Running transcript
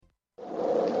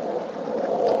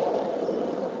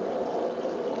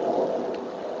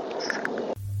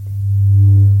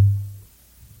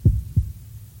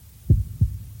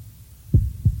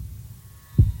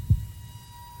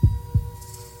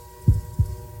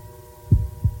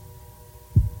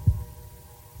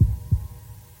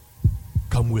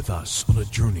Come with us on a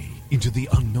journey into the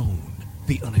unknown,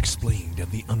 the unexplained,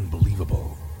 and the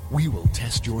unbelievable. We will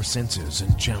test your senses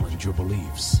and challenge your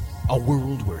beliefs. A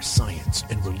world where science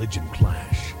and religion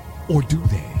clash. Or do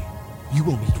they? You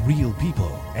will meet real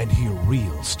people and hear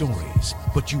real stories,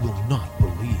 but you will not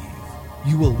believe.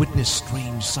 You will witness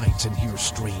strange sights and hear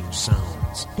strange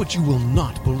sounds, but you will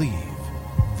not believe.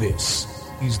 This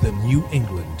is the New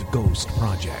England Ghost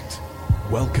Project.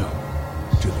 Welcome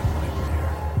to the nightmare.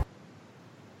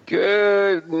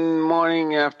 Good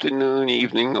morning, afternoon,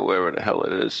 evening, or wherever the hell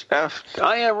it is.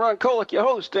 I am Ron Kolick, your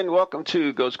host, and welcome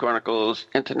to Ghost Chronicles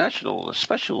International, a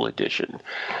special edition.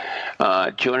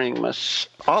 Joining us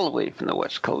all the way from the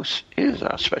West Coast is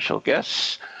our special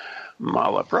guest,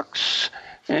 Marla Brooks.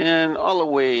 And all the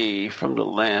way from the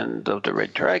land of the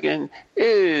Red Dragon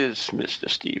is Mr.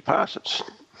 Steve Parsons.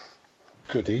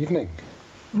 Good evening.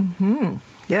 Mm-hmm.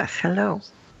 Yes, hello.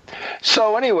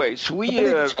 So anyways,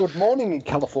 it's good morning in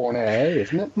California,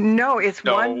 isn't it? No, it's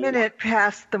 1 minute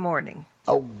past the morning.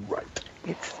 Oh, right.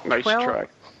 It's nice try.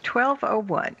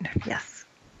 12:01, yes.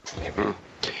 Mm-hmm.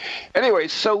 Anyway,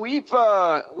 so we've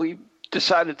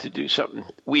decided to do something.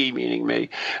 We, meaning me,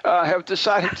 have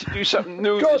decided to do something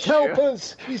new. God help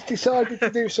us! He's decided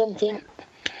to do something.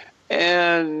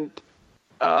 And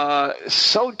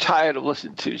so tired of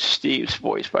listening to Steve's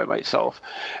voice by myself,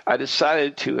 I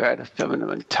decided to add a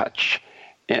feminine touch.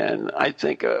 And I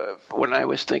think when I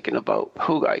was thinking about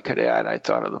who I could add, I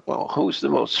thought of, well, who's the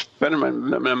most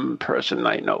feminine person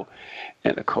I know?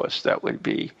 And, of course, that would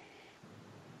be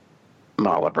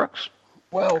Marla Brooks.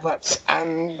 Well, that's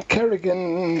Anne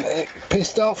Kerrigan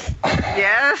pissed off.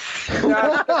 Yes.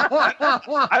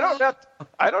 I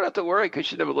don't have to worry because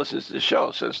she never listens to the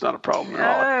show, so it's not a problem at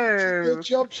all. Good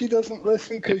job she doesn't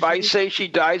listen. If I say she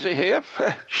dyes her hair,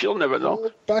 she'll never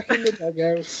know. Back in the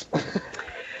doghouse.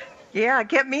 Yeah,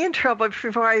 get me in trouble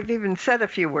before I've even said a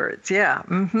few words. Yeah.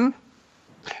 Mm-hmm.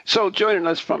 So joining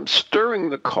us from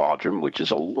Stirring the Cauldron, which is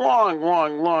a long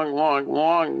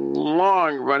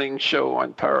running show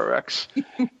on PowerX.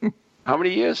 How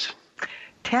many years?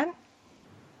 10.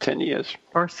 10 years.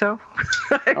 Or so.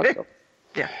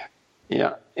 Yeah.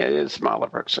 Yeah, it is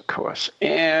Marla Brooks, of course.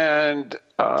 And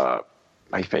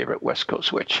my favorite West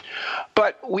Coast witch.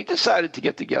 But we decided to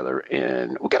get together,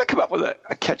 and we're going to come up with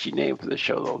a catchy name for the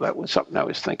show, though. That was something I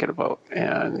was thinking about.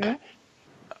 And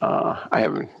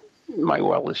my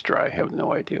well is dry. I have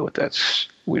no idea what that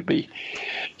would be.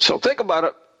 So think about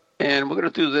it, and we're going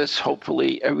to do this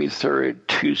hopefully every third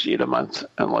Tuesday of the month,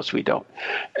 unless we don't.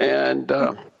 And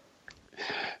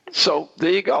so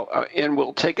there you go. And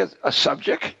we'll take a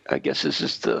subject. I guess this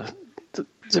is the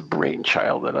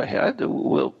brainchild that I had.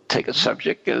 We'll take a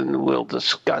subject, and we'll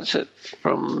discuss it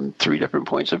from 3 different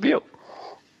points of view.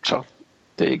 So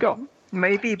there you go.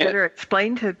 Maybe better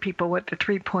explain to people what the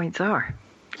 3 points are.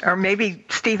 Or maybe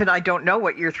Steve and I don't know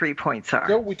what your 3 points are.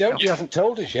 No, we don't. You haven't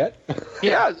told us yet.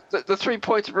 Yeah, the 3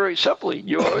 points are very simply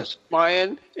yours,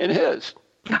 mine, and his.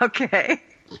 Okay.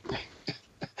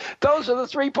 Those are the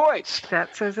 3 points.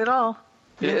 That says it all.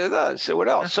 Yeah, it does. So what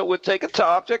else? So we'll take a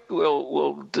topic.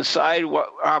 We'll decide what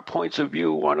our points of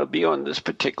view want to be on this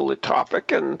particular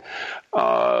topic, and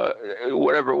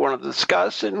whatever we want to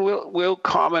discuss, and we'll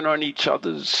comment on each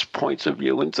other's points of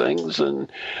view and things, and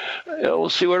we'll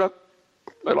see what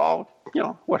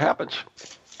happens.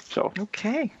 So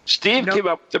okay. Steve came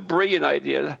up with the brilliant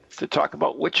idea to talk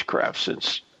about witchcraft,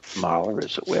 since Marla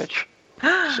is a witch.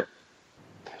 So,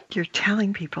 you're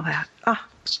telling people that. Oh.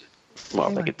 Well,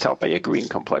 anyway. They can tell by your green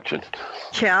complexion.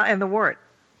 Yeah, and the wart.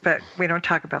 But we don't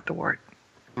talk about the wart.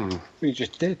 We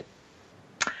just did.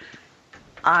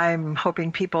 I'm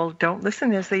hoping people don't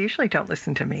listen, as they usually don't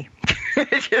listen to me.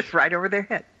 It's just right over their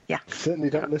head. Yeah.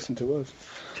 Certainly don't listen to us.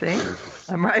 See?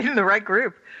 I'm right in the right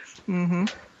group. Mm-hmm.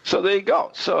 So there you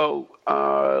go. So,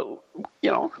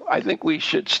 I think we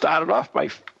should start it off by,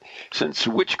 since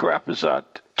witchcraft is our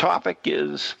topic,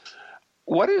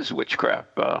 what is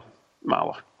witchcraft,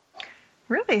 Marla?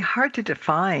 Really hard to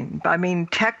define. I mean,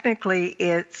 technically,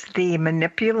 it's the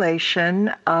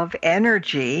manipulation of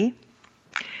energy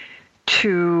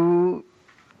to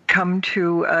come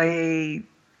to a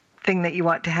thing that you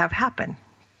want to have happen.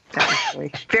 That was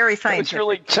really very scientific. It's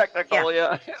really technical,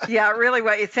 yeah. Yeah, really.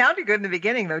 Well, it sounded good in the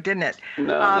beginning, though, didn't it?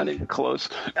 No, not even close.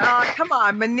 Come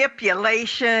on,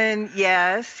 manipulation.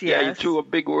 Yes. Yeah, you threw a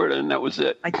big word in, that was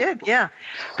it. I did, yeah.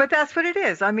 But that's what it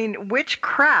is. I mean,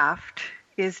 witchcraft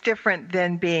is different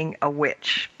than being a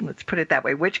witch. Let's put it that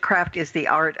way. Witchcraft is the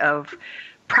art of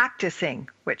practicing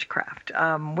witchcraft.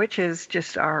 Witches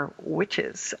just are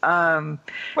witches.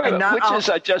 Witches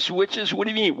are just witches? What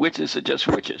do you mean witches are just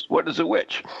witches? What is a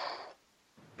witch?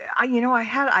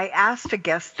 I asked a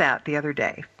guest that the other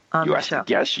day on You the asked show. a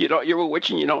guest, you're a witch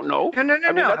and you don't know? No.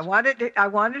 I mean, I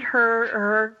wanted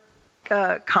her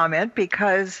comment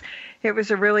because it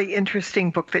was a really interesting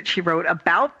book that she wrote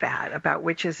about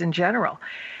witches in general.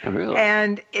 Really?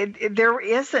 And there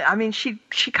is,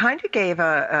 she kind of gave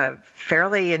a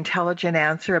fairly intelligent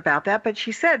answer about that, but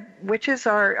she said witches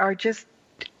are just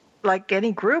like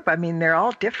any group. I mean, they're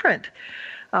all different.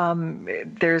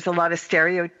 There's a lot of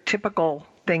stereotypical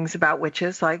things about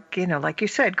witches, like you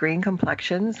said, green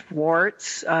complexions,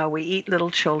 warts, we eat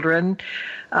little children,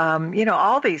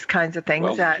 all these kinds of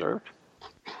things Deserved.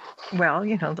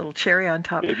 Little cherry on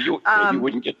top. Maybe you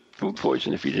wouldn't get food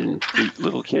poison if you didn't eat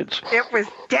little kids.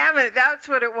 Damn it, that's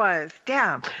what it was.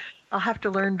 Damn, I'll have to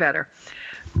learn better.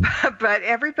 But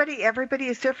everybody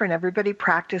is different. Everybody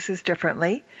practices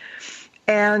differently.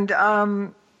 And,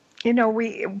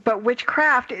 but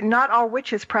witchcraft, not all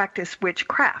witches practice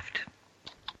witchcraft,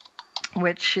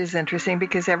 which is interesting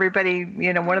because everybody,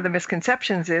 one of the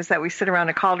misconceptions is that we sit around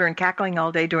a cauldron cackling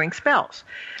all day doing spells,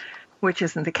 which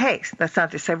isn't the case. That's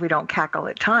not to say we don't cackle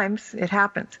at times. It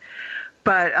happens.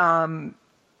 But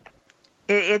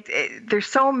there's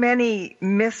so many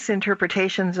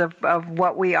misinterpretations of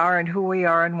what we are and who we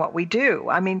are and what we do.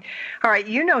 I mean, all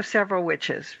right, several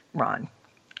witches, Ron,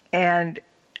 and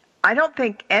I don't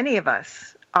think any of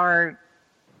us are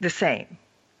the same.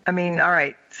 I mean, all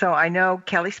right, so I know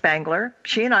Kelly Spangler.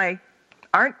 She and I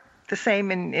aren't the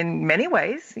same in many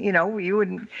ways. You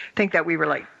wouldn't think that we were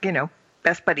like,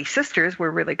 best buddy sisters.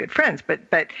 We're really good friends,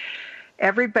 but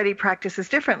everybody practices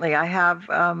differently. I have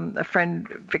a friend,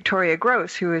 Victoria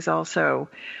Gross, who is also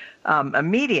a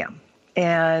medium.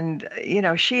 And,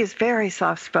 she is very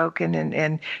soft-spoken,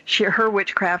 and her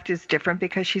witchcraft is different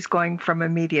because she's going from a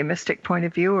mediumistic point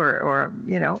of view, or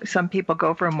some people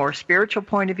go from a more spiritual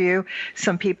point of view.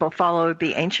 Some people follow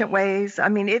the ancient ways. I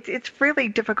mean, it's really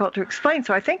difficult to explain.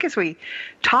 So I think as we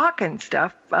talk and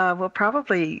stuff, we'll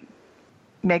probably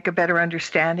make a better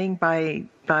understanding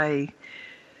by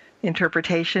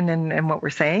interpretation and what we're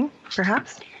saying,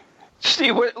 perhaps.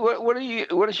 Steve, what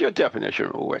is your definition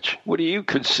of a witch? What do you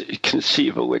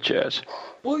conceive a witch as?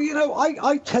 Well,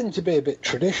 I tend to be a bit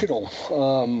traditional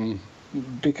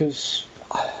because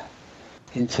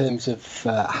in terms of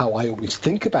how I always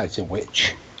think about a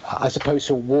witch, as opposed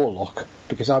to a warlock,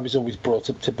 because I was always brought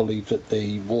up to believe that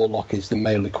the warlock is the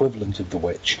male equivalent of the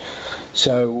witch.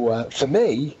 So for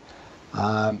me,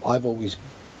 I've always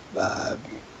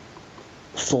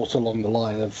thought along the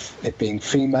line of it being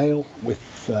female, with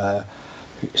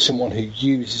someone who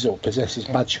uses or possesses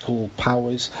magical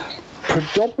powers,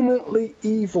 predominantly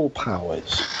evil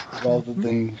powers, rather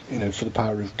than for the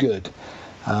power of good.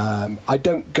 I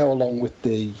don't go along with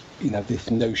the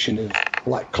this notion of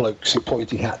black cloaks and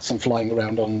pointy hats and flying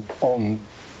around on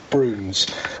brooms,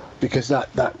 because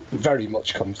that very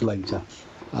much comes later.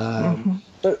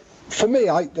 But for me,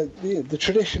 the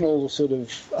traditional sort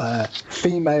of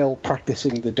female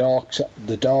practicing the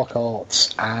dark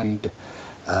arts, and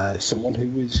someone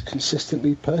who is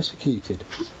consistently persecuted.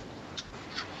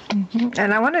 Mm-hmm.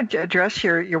 And I want to address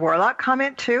your warlock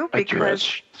comment too,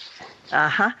 because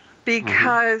I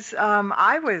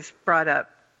was brought up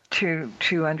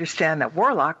to understand that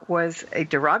warlock was a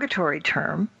derogatory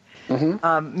term.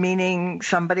 Mm-hmm. Meaning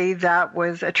somebody that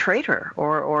was a traitor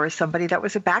or somebody that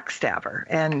was a backstabber.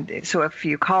 And so if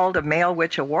you called a male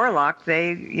witch a warlock,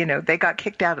 they got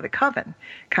kicked out of the coven,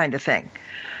 kind of thing.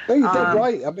 No, you're dead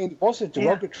right. I mean, it was a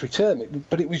derogatory term,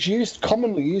 but it was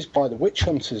commonly used by the witch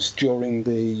hunters during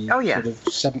the sort of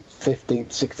 7th, 15th,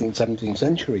 16th, 17th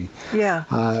century. Yeah.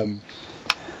 And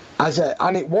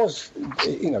it was,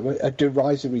 a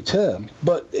derisory term,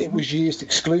 but it was used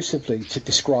exclusively to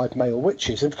describe male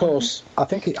witches. Of course, I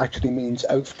think it actually means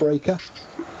oath breaker.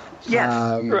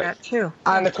 Yes, that too.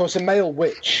 And of course, a male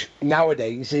witch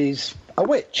nowadays is a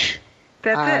witch.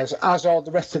 That's as are the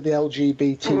rest of the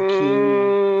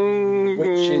LGBTQ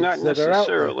witches not that are out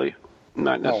there.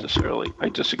 Not necessarily. I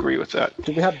disagree with that.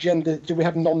 Do we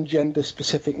have non-gender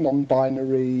specific,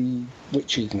 non-binary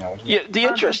witches now? Yeah, the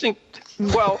interesting.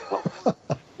 Well,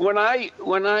 when I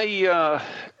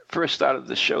first started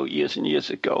the show years and years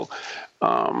ago,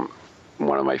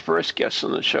 one of my first guests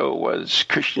on the show was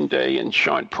Christian Day and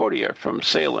Sean Potier from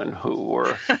Salem, who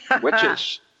were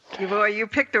witches. Boy, you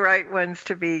picked the right ones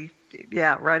to be,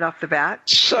 right off the bat.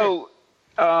 So,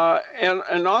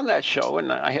 and on that show,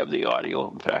 and I have the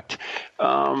audio, in fact,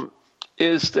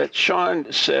 is that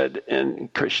Sean said,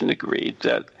 and Christian agreed,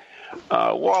 that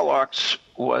warlocks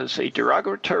was a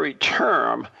derogatory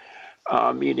term,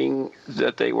 meaning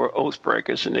that they were oath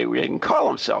breakers and they didn't call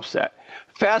themselves that.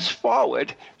 Fast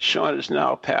forward, Sean is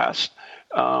now past,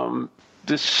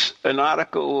 an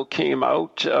article came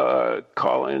out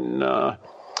calling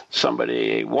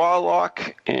somebody a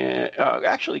warlock, and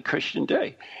actually Christian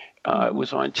Day. It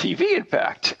was on TV, in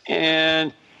fact,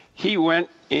 and he went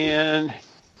and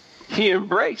he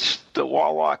embraced the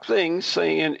warlock thing,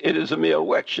 saying it is a male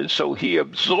witch, and so he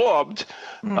absorbed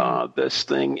this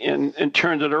thing and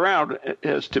turned it around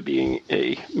as to being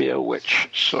a male witch.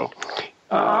 So.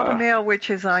 All the male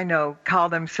witches I know call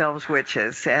themselves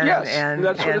witches. And, yes, and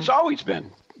that's what it's always been.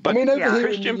 But over here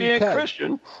Christian in the being UK,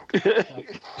 Christian.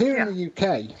 Here in the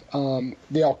UK,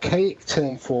 the archaic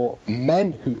term for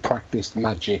men who practiced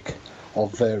magic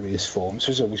of various forms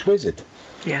was always wizard.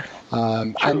 Yeah.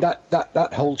 And that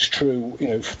holds true,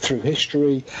 through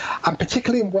history, and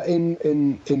particularly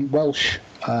in Welsh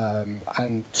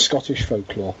and Scottish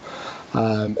folklore.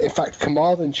 In fact,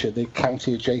 Carmarthenshire, the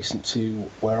county adjacent to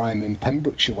where I'm in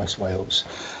Pembrokeshire, West Wales,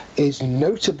 is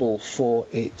notable for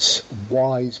its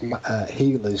wise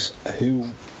healers who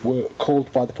were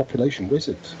called by the population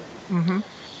wizards. Mm-hmm.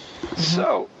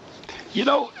 So,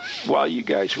 while you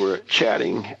guys were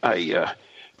chatting, I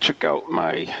took out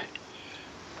my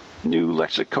new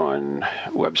lexicon,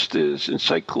 Webster's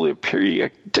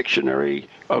Encyclopedic Dictionary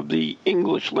of the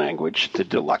English Language, the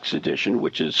deluxe edition,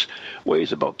 which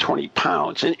weighs about 20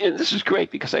 pounds. And this is great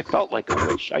because I felt like a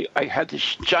witch. I had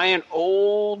this giant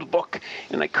old book,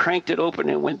 and I cranked it open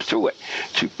and went through it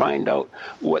to find out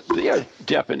what their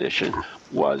definition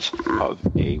was of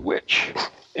a witch.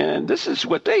 And this is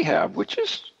what they have, which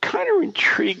is kind of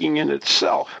intriguing in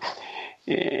itself.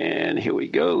 And here we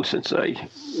go. Since I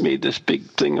made this big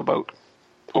thing about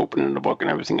opening the book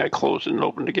and everything, I closed it and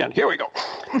opened it again. Here we go.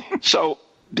 So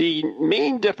the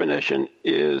main definition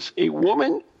is a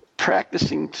woman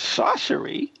practicing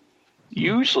sorcery,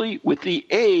 usually with the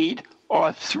aid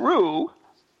or through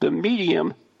the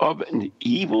medium of an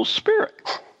evil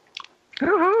spirit.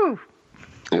 Woohoo!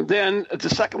 And then the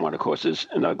second one, of course, is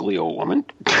an ugly old woman.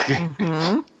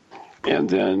 Mm-hmm. And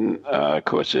then, of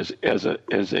course, as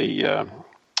a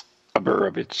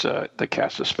verb, it's to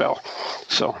cast a spell.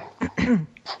 So,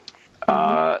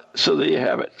 so there you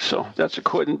have it. So that's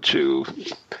according to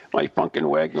my Funkin'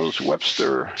 Wagnall's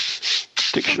Webster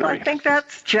Dictionary. Well, I think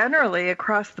that's generally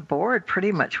across the board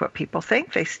pretty much what people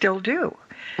think. They still do.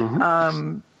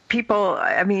 Mm-hmm. People,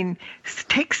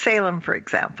 take Salem, for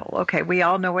example. Okay, we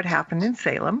all know what happened in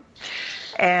Salem.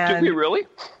 And do we really?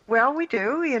 Well, we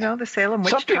do. The Salem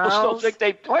witch trials. Some people still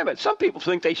think wait a minute. Some people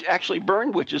think they actually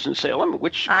burned witches in Salem.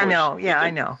 I know. Yeah, I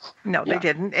know. No, they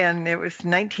didn't. And it was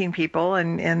 19 people,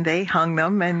 and they hung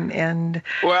them, and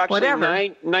well, actually,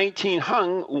 whatever. 19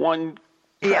 hung, one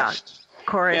pressed. Yeah,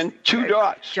 Corey. And 2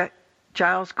 dogs.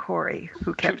 Giles Corey,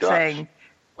 who kept 2 dogs. saying,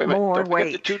 wait a minute, more don't forget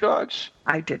weight. the 2 dogs.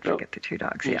 I did forget the 2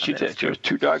 dogs. Yeah, she did. There was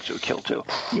 2 dogs who were killed too.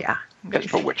 Yeah. That's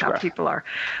for witchcraft. How people are.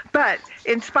 But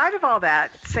in spite of all that,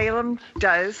 Salem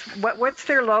does, what's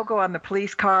their logo on the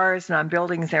police cars and on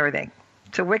buildings and everything?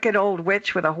 It's a wicked old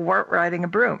witch with a wart riding a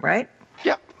broom, right?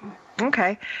 Yep.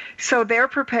 Okay. So they're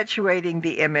perpetuating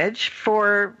the image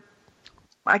for,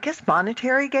 I guess,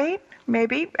 monetary gain,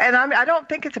 maybe. And I don't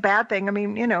think it's a bad thing.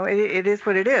 It is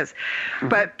what it is. Mm-hmm.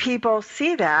 But people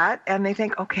see that and they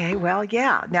think, okay, well,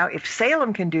 yeah. Now, if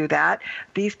Salem can do that,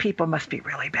 these people must be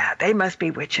really bad. They must be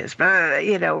witches,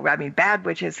 bad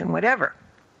witches and whatever.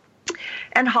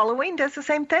 And Halloween does the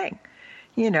same thing.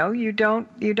 You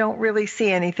don't really see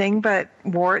anything but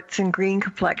warts and green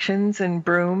complexions and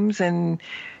brooms and,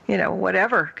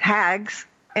 whatever, hags.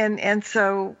 And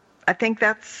so I think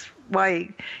that's why,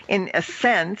 in a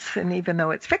sense, and even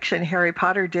though it's fiction, Harry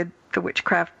Potter did the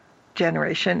witchcraft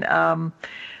generation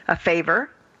a favor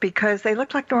because they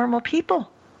looked like normal people.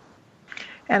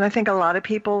 And I think a lot of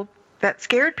people, that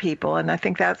scared people. And I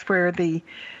think that's where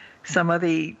some of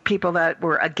the people that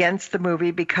were against the movie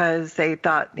because they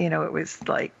thought, it was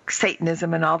like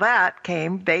Satanism and all that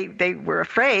came. They were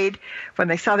afraid when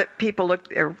they saw that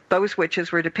those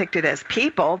witches were depicted as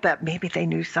people, that maybe they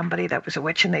knew somebody that was a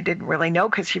witch and they didn't really know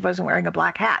because she wasn't wearing a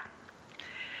black hat.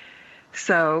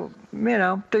 So,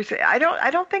 I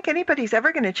don't think anybody's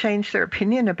ever going to change their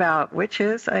opinion about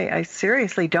witches. I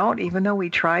seriously don't, even though we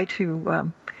try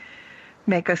to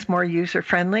make us more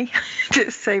user-friendly, to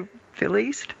say the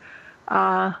least.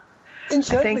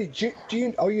 Incidentally,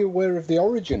 are you aware of the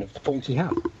origin of the pointy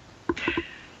hat?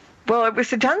 Well, it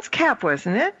was a dunce cap,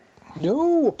 wasn't it?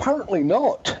 No, apparently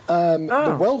not.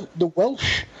 The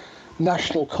Welsh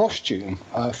national costume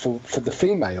for the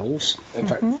females, in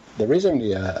fact, there is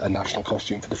only a national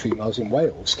costume for the females in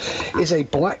Wales, is a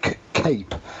black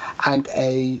cape and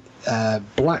a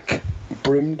black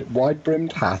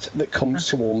wide-brimmed hat that comes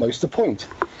to almost a point.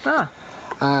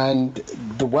 And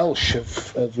the Welsh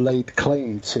have laid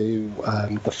claim to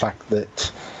the fact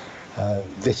that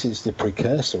this is the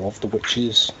precursor of the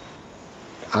witches'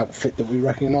 outfit that we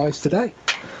recognise today.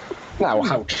 Now,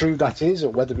 how true that is, or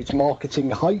whether it's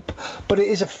marketing hype, but it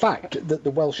is a fact that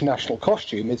the Welsh national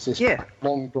costume is this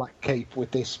long black cape with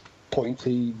this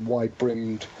pointy,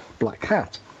 wide-brimmed black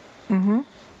hat. Well,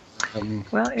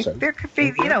 there could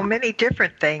be, many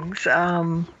different things.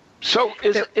 So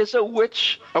is a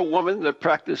witch a woman that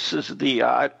practices the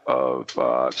art of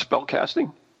spell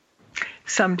casting?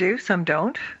 Some do, some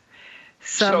don't.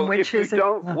 So witches, if you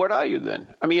don't, what are you then?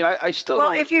 I mean, I still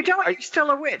don't. Well, if you don't, you're still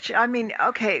a witch. I mean,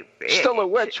 okay. Still a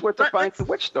witch. What defines the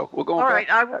witch, though? We're going all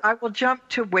back. All right, I will jump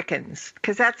to Wiccans,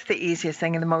 because that's the easiest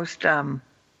thing and the most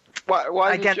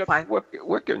why identified.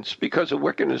 Wiccans? Because a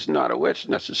Wiccan is not a witch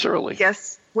necessarily.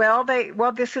 Yes. Well,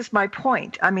 this is my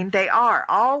point. I mean, they are.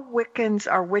 All Wiccans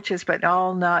are witches, but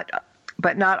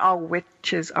not all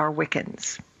witches are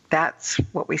Wiccans. That's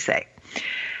what we say.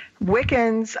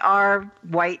 Wiccans are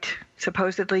white,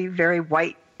 supposedly very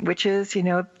white witches,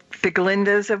 the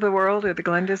Glindas of the world,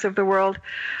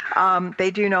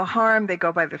 They do no harm. They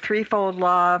go by the threefold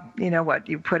law. What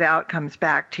you put out comes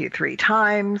back to you 3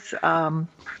 times.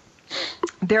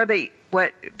 They're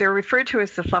they're referred to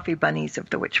as the fluffy bunnies of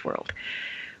the witch world,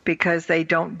 because they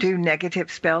don't do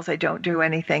negative spells. They don't do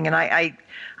anything. And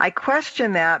I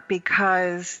question that,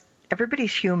 because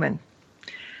everybody's human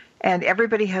and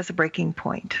everybody has a breaking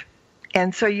point.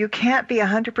 And so you can't be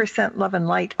 100% love and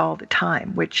light all the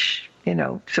time, which,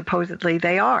 supposedly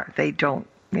they are. They don't,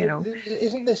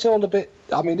 Isn't this all a bit,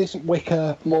 isn't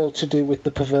Wicca more to do with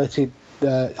the perverted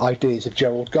ideas of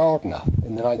Gerald Gardner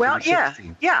in the 1960s? Well,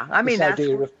 yeah. I mean, this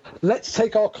idea of, let's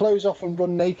take our clothes off and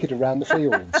run naked around the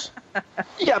fields.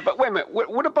 Yeah, but wait a minute.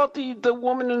 What about the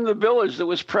woman in the village that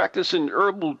was practicing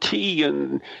herbal tea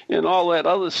and all that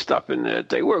other stuff in there?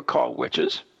 They were called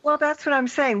witches. Well, that's what I'm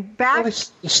saying.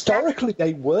 Historically,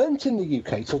 they weren't in the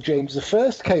UK till James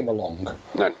I came along.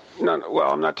 No,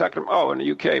 well, I'm not talking about, in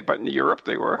the UK, but in Europe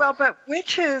they were. Well, but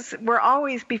witches were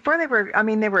always, before they were,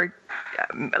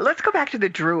 let's go back to the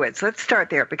Druids. Let's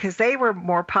start there, because they were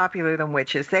more popular than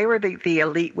witches. They were the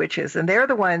elite witches, and they're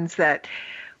the ones that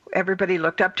everybody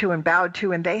looked up to and bowed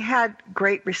to, and they had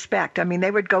great respect. I mean,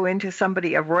 they would go into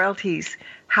a royalty's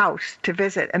house to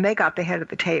visit, and they got the head of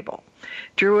the table.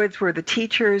 Druids were the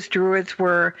teachers. Druids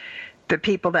were the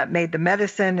people that made the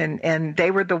medicine, and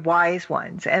they were the wise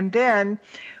ones. And then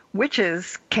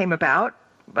witches came about,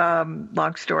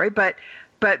 long story, but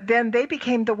then they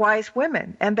became the wise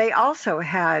women, and they also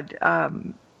had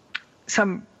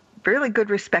some really good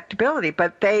respectability,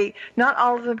 but not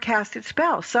all of them casted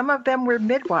spells. Some of them were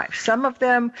midwives. Some of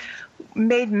them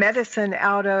made medicine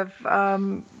out of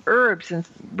herbs and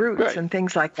roots and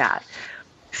things like that.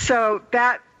 So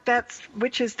that's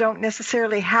witches don't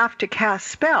necessarily have to cast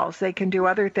spells. They can do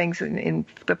other things in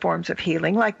the forms of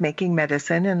healing, like making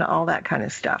medicine and all that kind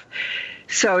of stuff.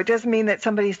 So it doesn't mean that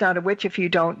somebody's not a witch if you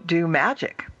don't do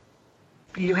magic.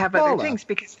 You have other things,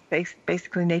 because it's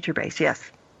basically nature-based.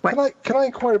 Yes. What? Can I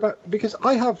inquire about, because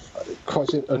I have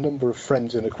quite a number of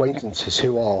friends and acquaintances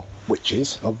who are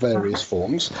witches of various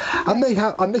forms,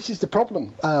 and this is the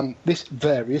problem, this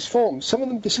various forms. Some of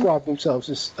them describe themselves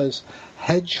as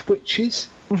hedge witches.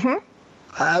 Mm-hmm.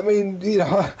 I mean,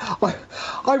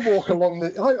 I walk along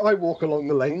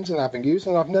the lanes and avenues,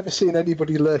 and I've never seen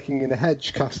anybody lurking in a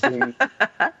hedge casting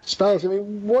spells. I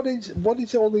mean, what is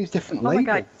all these different labels?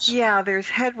 My God. Yeah, there's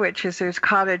head witches, there's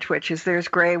cottage witches, there's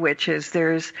gray witches,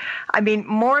 there's,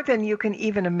 more than you can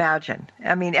even imagine.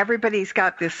 Everybody's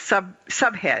got this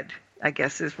subhead, I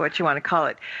guess is what you want to call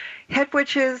it. Hedge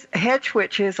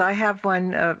witches. I have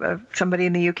one, somebody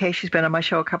in the UK. She's been on my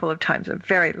show a couple of times. A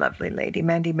very lovely lady,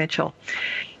 Mandy Mitchell,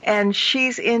 and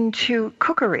she's into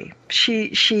cookery.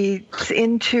 She's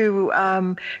into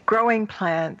growing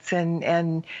plants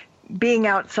and being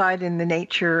outside in the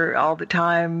nature all the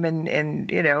time, and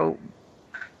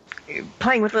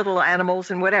playing with little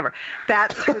animals and whatever.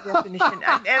 That's her definition.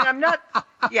 And I'm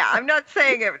not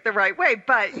saying it the right way,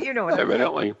 but you know what I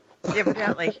mean.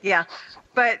 Evidently, yeah.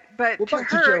 But we're to back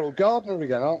her, to Gerald Gardner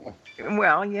again, aren't we?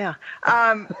 Well, yeah.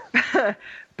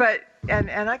 But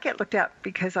I get looked at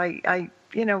because I'm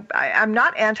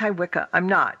not anti-Wicca. I'm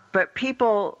not. But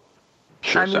people.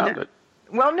 Sure sounded.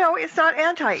 Well, no, it's not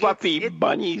anti. Fluffy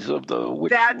bunnies of the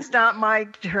witch. That's not my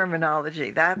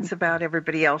terminology. That's about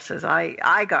everybody else's.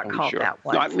 I got called that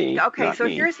once. Not me. Okay, not so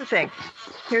me. Here's the thing.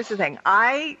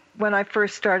 When I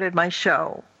first started my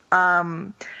show,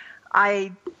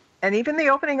 and even the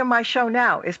opening of my show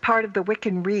now is part of the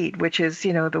Wiccan Read, which is,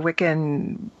 the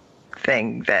Wiccan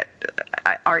thing that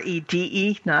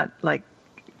REDE, not like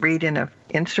read in an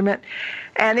instrument.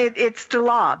 And it's the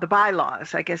law, the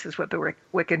bylaws, I guess is what the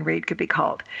Wiccan read could be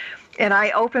called. And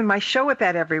I open my show with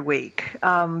that every week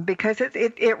because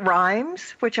it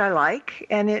rhymes, which I like,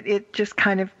 and it just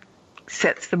kind of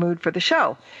sets the mood for the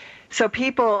show. So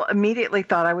people immediately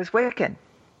thought I was Wiccan.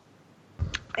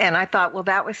 And I thought, well,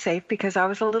 that was safe because I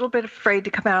was a little bit afraid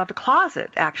to come out of the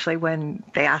closet, actually, when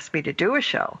they asked me to do a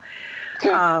show.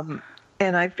 And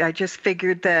I just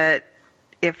figured that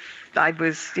if I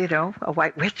was, a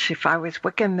white witch, if I was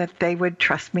Wiccan, that they would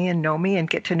trust me and know me and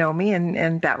get to know me,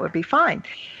 and that would be fine.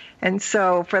 And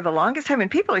so for the longest time,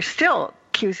 and people are still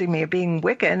accusing me of being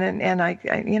Wiccan, and I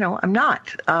I'm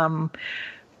not.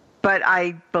 But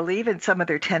I believe in some of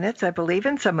their tenets. I believe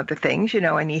in some of the things,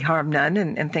 I need harm none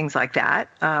and things like that.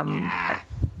 And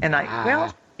I'm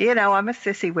a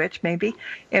sissy witch maybe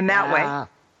in that way.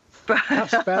 But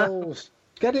have spells.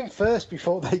 Get in first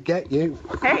before they get you.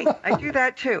 Hey, I do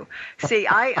that too. See,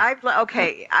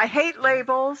 I hate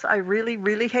labels. I really,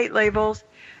 really hate labels.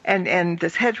 And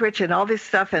this hedge witch and all this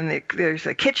stuff, and there's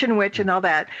a kitchen witch and all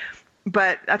that.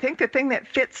 But I think the thing that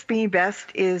fits me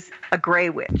best is a gray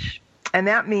witch. And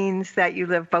that means that you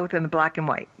live both in the black and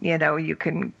white. You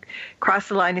can cross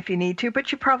the line if you need to,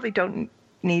 but you probably don't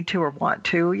need to or want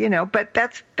to, but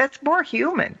that's more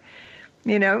human.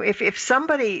 If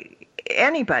somebody,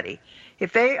 anybody,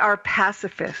 if they are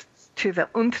pacifists to the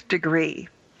nth degree,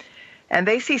 and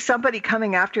they see somebody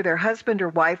coming after their husband or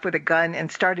wife with a gun and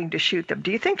starting to shoot them,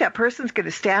 do you think that person's going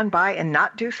to stand by and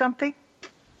not do something?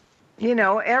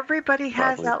 Everybody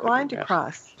has that line to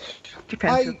cross.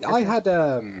 Depends. I had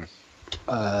a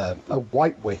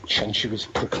white witch, and she was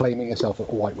proclaiming herself a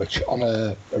white witch on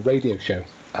a radio show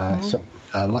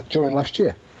during last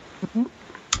year. Mm-hmm.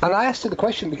 And I asked her the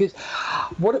question because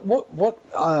what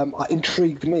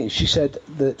intrigued me. She said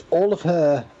that all of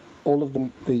the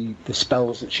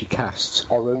spells that she casts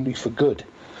are only for good.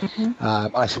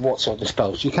 Mm-hmm. I said, what sort of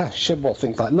spells do you cast? She said, well,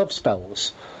 things like love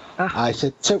spells. I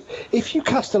said, so if you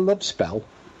cast a love spell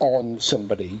on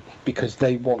somebody because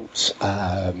they want,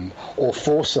 or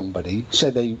for somebody, say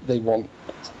they want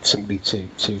somebody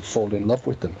to fall in love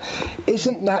with them,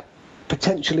 isn't that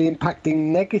potentially impacting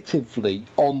negatively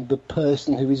on the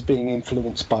person who is being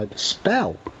influenced by the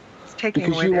spell? It's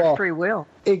taking away their free will.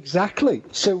 Exactly.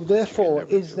 So therefore,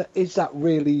 is that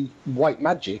really white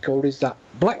magic or is that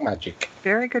black magic?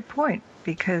 Very good point.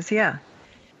 Because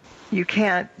you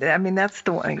can't. I mean, that's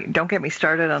the one. Don't get me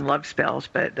started on love spells,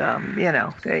 but you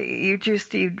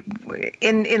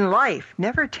in life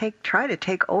never try to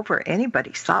take over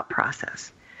anybody's thought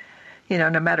process. No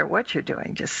matter what you're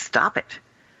doing, just stop it.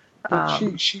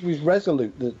 Well, she was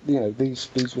resolute that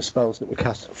these were spells that were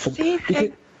cast.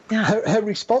 Her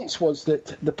response was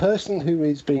that the person who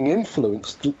is being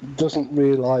influenced doesn't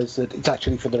realise that it's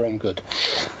actually for their own good.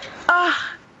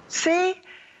 See,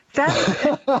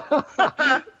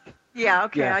 that. Yeah.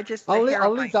 Okay. Yeah.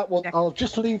 I'll leave that one. I'll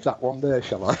just leave that one there,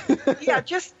 shall I?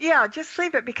 Just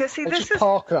leave it because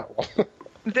park that one.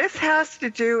 This has to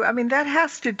do. I mean, that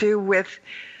has to do with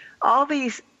all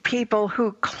these people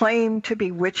who claim to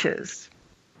be witches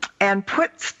and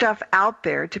put stuff out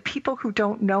there to people who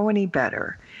don't know any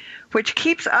better, which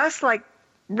keeps us like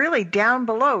really down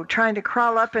below, trying to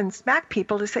crawl up and smack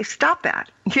people to say stop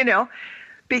that.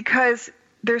 Because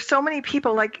there's so many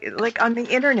people like on the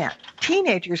internet,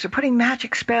 teenagers are putting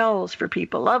magic spells for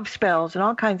people, love spells and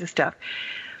all kinds of stuff.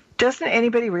 Doesn't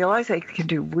anybody realize they can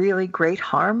do really great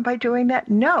harm by doing that?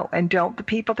 No. And don't the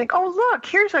people think, oh, look,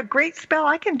 here's a great spell.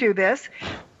 I can do this.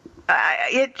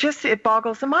 It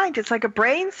boggles the mind. It's like a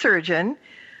brain surgeon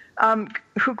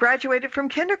who graduated from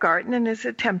kindergarten and is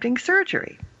attempting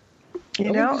surgery.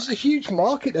 There's a huge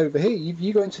market over here.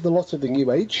 You go into lot of the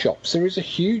New Age shops, there is a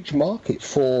huge market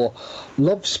for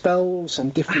love spells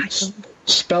and different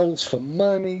spells for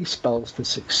money, spells for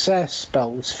success,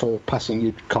 spells for passing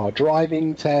your car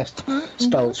driving test,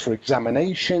 spells for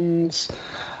examinations.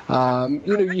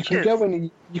 You can go and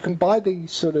you can buy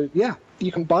these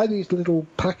you can buy these little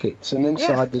packets, and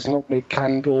inside there's normally a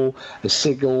candle, a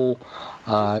sigil,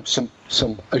 some,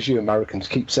 as you Americans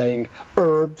keep saying,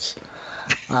 herbs.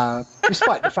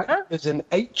 Despite the fact that there's an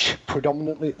H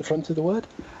predominantly at the front of the word.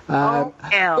 L.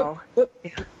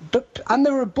 And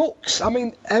there are books. I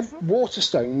mean,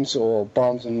 Waterstones or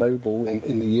Barnes & Noble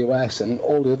in the US and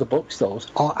all the other bookstores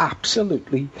are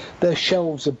absolutely, their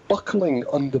shelves are buckling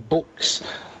under books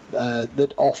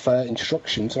that offer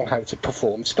instructions on how to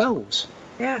perform spells.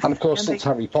 Yes, and of course, since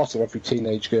Harry Potter, every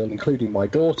teenage girl, including my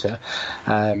daughter,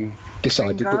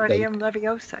 decided that they...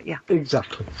 Leviosa, yeah.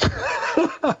 Exactly.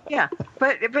 Yeah,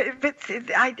 but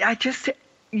I just,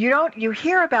 you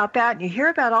hear about that, and you hear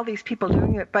about all these people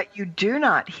doing it, but you do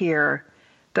not hear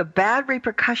the bad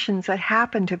repercussions that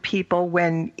happen to people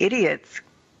when idiots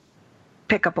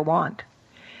pick up a wand.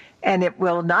 And it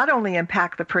will not only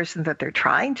impact the person that they're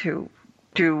trying to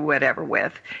do whatever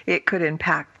with, it could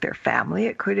impact their family,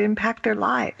 it could impact their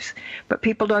lives. But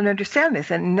people don't understand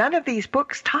this, and none of these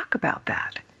books talk about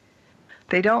that.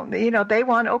 They don't, they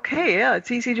want, okay, yeah,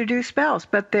 it's easy to do spells,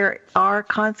 but there are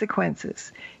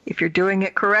consequences. If you're doing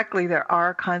it correctly, there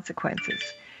are consequences.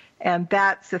 And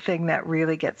that's the thing that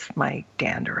really gets my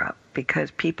dander up, because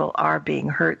people are being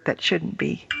hurt that shouldn't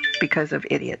be because of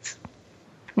idiots.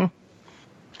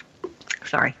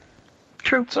 Sorry.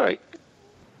 True. Sorry.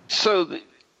 So,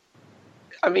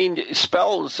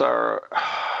 spells are,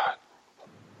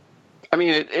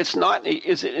 it's not,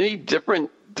 is it any different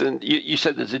than, you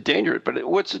said there's a danger, but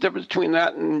what's the difference between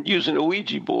that and using a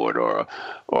Ouija board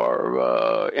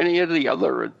or any of the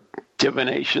other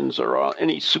divinations or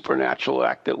any supernatural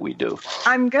act that we do?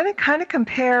 I'm going to kind of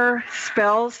compare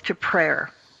spells to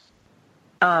prayer,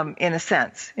 in a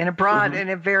sense, in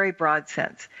a very broad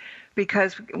sense.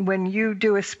 Because when you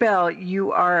do a spell,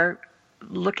 you are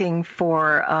looking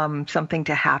for something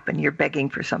to happen. You're begging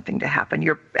for something to happen.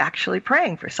 You're actually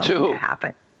praying for something to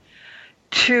happen.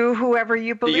 To whoever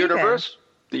you believe in. The universe?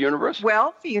 The universe?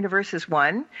 Well, the universe is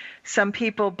one. Some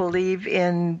people believe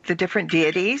in the different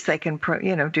deities. They can,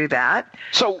 do that.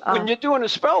 So when you're doing a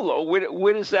spell, though,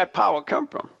 where does that power come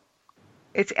from?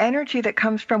 It's energy that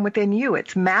comes from within you.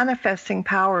 It's manifesting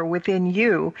power within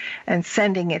you and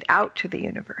sending it out to the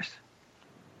universe.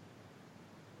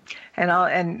 And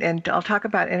I'll talk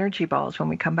about energy balls when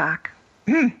we come back.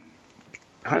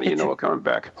 How do you know we're coming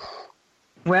back?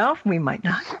 Well, we might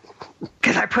not.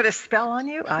 Because I put a spell on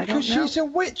you? I don't know. Because she's a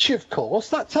witch, of course.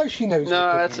 That's how she knows.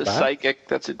 No, that's a psychic.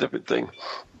 That's a different thing.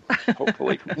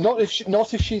 Hopefully. Not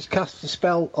if she's cast a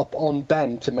spell up on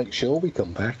Ben to make sure we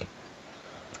come back.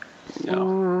 No.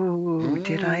 Ooh,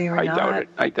 did I or not?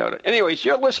 I doubt it. Anyways,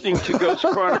 you're listening to Ghost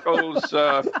Chronicles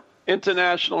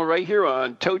International right here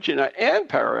on Tojina and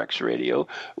Parax Radio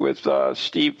with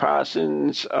Steve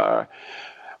Parsons,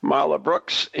 Marla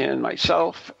Brooks, and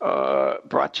myself,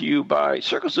 brought to you by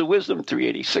Circles of Wisdom,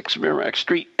 386 Merrimack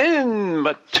Street in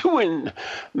Methuen,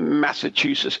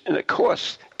 Massachusetts, and of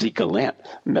course, the Gallant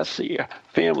Messier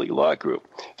Family Law Group.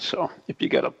 So if you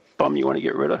got a bum you want to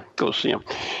get rid of, go see them.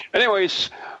 Anyways,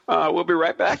 we'll be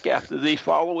right back after the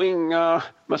following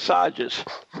massages.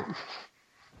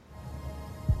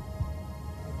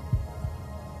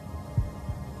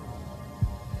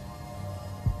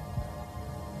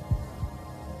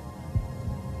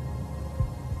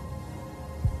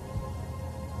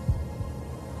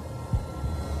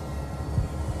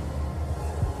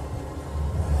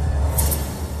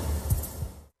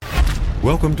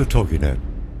 Welcome to TogiNet,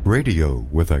 radio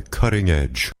with a cutting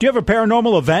edge. Do you have a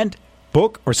paranormal event,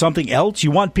 book, or something else you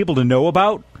want people to know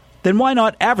about? Then why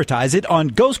not advertise it on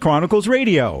Ghost Chronicles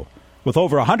Radio? With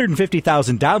over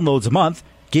 150,000 downloads a month,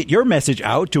 get your message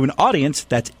out to an audience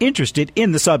that's interested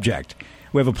in the subject.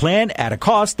 We have a plan at a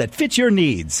cost that fits your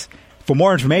needs. For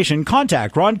more information,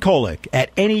 contact Ron Kolick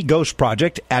at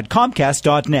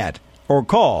anyghostproject@comcast.net or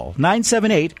call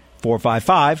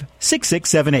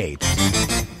 978-455-6678.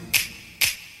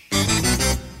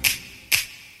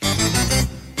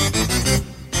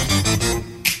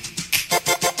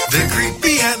 They're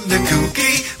creepy and they're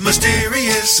kooky,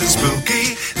 mysterious and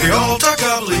spooky. They all talk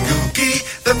gobbledygooky,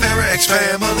 the Parax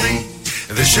family.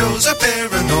 The shows are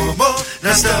paranormal,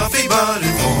 not stuffy but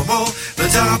informal. The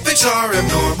topics are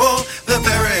abnormal, the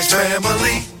Parax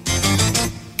family.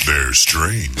 They're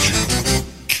strange,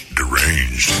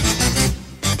 deranged,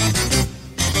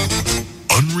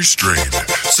 unrestrained.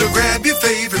 So grab your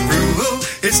favorite brew,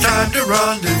 it's time to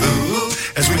rendezvous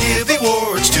as we give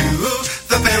awards to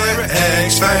the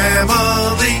Parax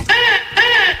family.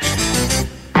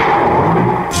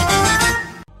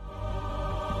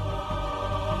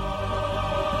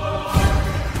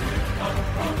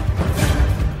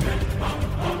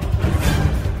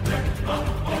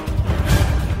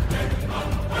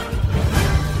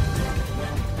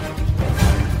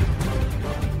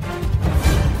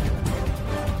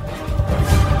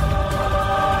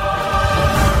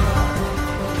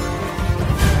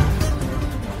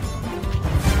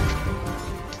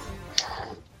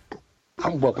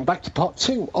 Welcome back to part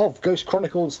 2 of Ghost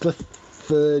Chronicles, the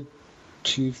third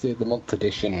Tuesday of the month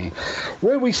edition,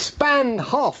 where we span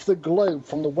half the globe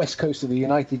from the west coast of the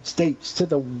United States to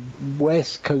the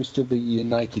west coast of the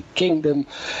United Kingdom,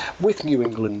 with New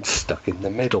England stuck in the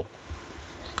middle.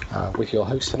 With your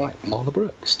host tonight, Marla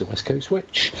Brooks, the West Coast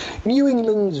Witch, New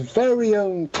England's very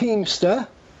own teamster,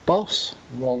 boss,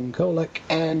 Ron Kolick,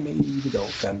 and me, the gold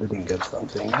standard in ghost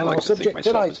hunting. And our subject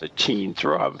tonight is a teen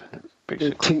throb.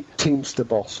 basically. Teamster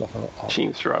boss.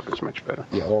 Teamster up is much better.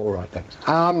 Yeah, all right then.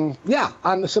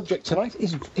 And the subject tonight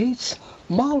is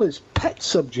Marla's pet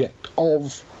subject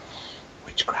of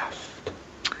witchcraft.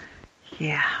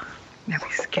 Yeah. Now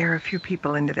we scare a few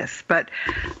people into this, but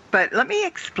let me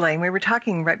explain. We were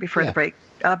talking right before the break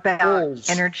about balls.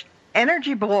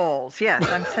 energy balls. Yes,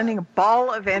 I'm sending a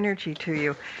ball of energy to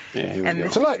you. Yeah,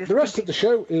 And tonight, the rest of the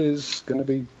show is going to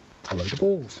be a load of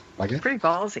balls, I guess. Pretty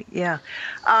ballsy, yeah.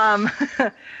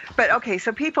 But okay,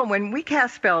 so people, when we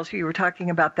cast spells, we were talking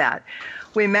about that.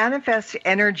 We manifest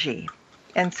energy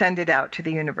and send it out to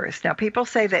the universe. Now, people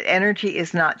say that energy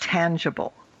is not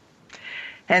tangible.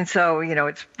 And so,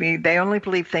 they only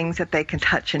believe things that they can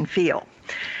touch and feel.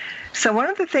 So one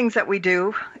of the things that we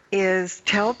do is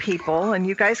tell people, and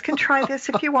you guys can try this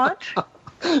if you want.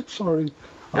 Sorry.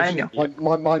 I know.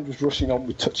 My mind was rushing on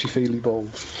with touchy-feely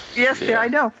balls. Yes, yeah. I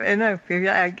know.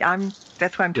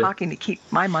 That's why I'm talking, to keep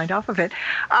my mind off of it.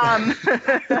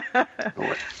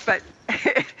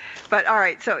 But all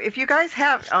right, so if you guys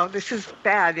have, this is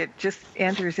bad. It just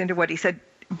enters into what he said.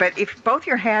 But if both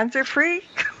your hands are free,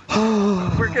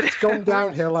 It's gone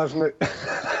downhill, hasn't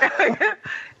it?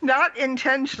 Not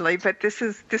intentionally, but this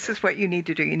is what you need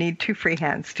to do. You need two free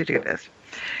hands to do this.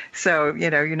 So,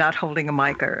 you're not holding a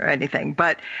mic or anything,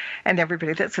 and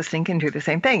everybody that's listening can do the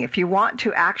same thing. If you want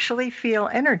to actually feel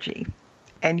energy,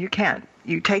 and you can,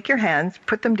 you take your hands,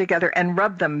 put them together, and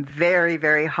rub them very,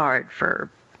 very hard for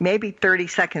maybe 30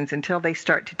 seconds until they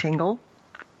start to tingle.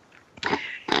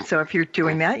 So if you're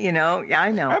doing that, I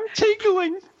know. I'm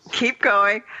tingling. Keep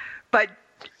going, but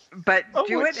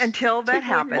do it until that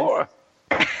happens. More.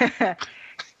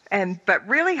 But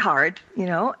really hard,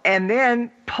 and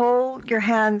then pull your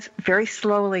hands very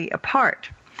slowly apart.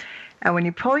 And when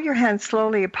you pull your hands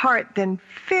slowly apart, then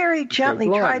very gently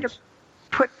try to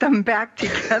put them back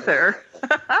together.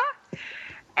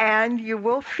 And you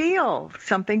will feel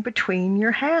something between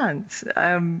your hands.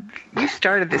 You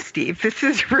started this, Steve. This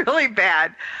is really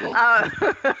bad.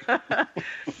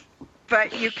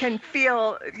 But you can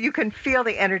feel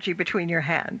the energy between your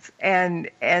hands, and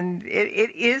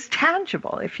it is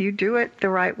tangible if you do it the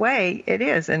right way. It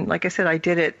is, and like I said, I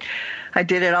did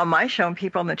it on my show, and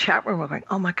people in the chat room were going,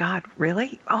 "Oh my God,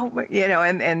 really?"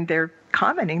 And they're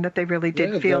commenting that they really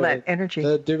did feel that energy.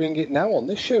 They're doing it now on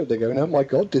this show. They're going, "Oh my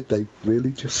God, did they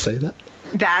really just say that?"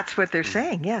 That's what they're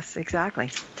saying. Yes,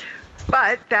 exactly.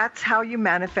 But that's how you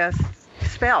manifest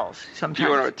spells sometimes. Do you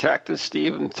want to attack this,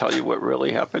 Steve, and tell you what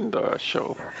really happened?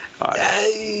 Show.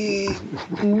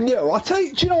 No, I'll tell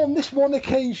you, on this one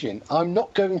occasion, I'm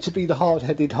not going to be the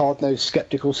hard-headed, hard-nosed,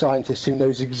 skeptical scientist who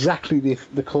knows exactly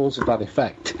the cause of that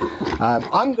effect.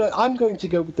 I'm going to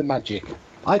go with the magic.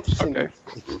 I just think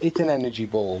it's an energy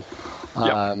ball.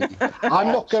 I'm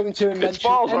not going to mention... It's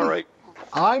balls, all right.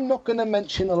 I'm not going to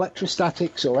mention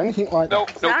electrostatics or anything like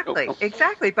that.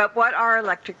 Exactly. But what are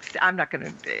electric? I'm not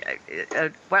going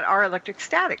to. What are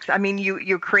electrostatics? I mean,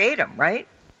 you create them, right?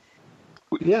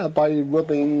 Yeah, by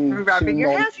rubbing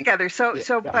your hands together.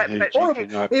 But it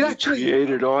actually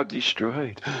created or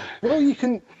destroyed. Well, you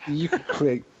can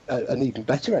create an even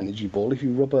better energy ball if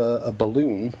you rub a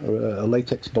balloon or a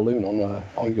latex balloon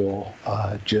on your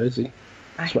jersey,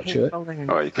 sweatshirt.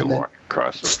 Or you can walk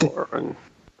across the floor and.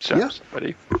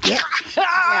 Somebody. Yeah.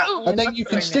 And then you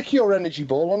can stick your energy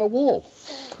ball on a wall.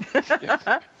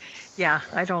 Yeah,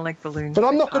 I don't like balloons. But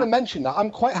I'm not going to mention that.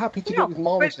 I'm quite happy to go with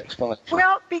Marla's explanation.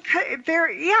 Well, because there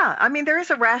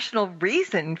is a rational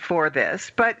reason for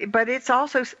this, but it's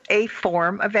also a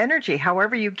form of energy.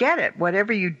 However you get it,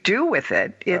 whatever you do with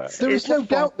it, there is no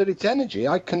doubt that it's energy.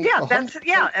 I can. And that's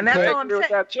all I'm saying.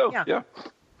 That too. Yeah.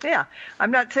 Yeah,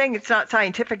 I'm not saying it's not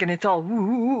scientific and it's all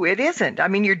woo. It isn't. I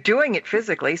mean, you're doing it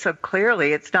physically, so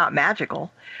clearly it's not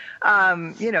magical.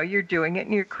 You're doing it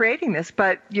and you're creating this,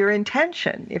 but your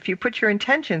intention, if you put your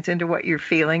intentions into what you're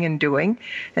feeling and doing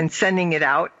and sending it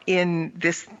out in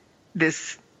this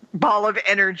ball of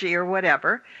energy or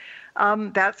whatever,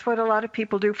 that's what a lot of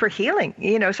people do for healing.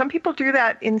 Some people do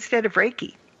that instead of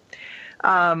Reiki.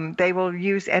 They will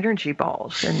use energy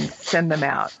balls and send them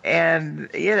out, and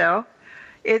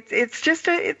It's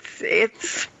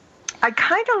I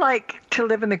kind of like to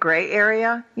live in the gray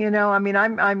area, I mean,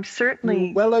 I'm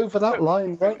certainly well over that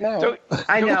line right now.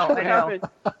 I know.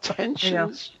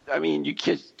 Tensions. I mean, you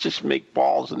can't just make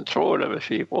balls and throw it at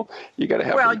people. You got to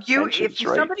have. Well, if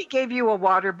somebody gave you a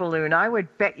water balloon, I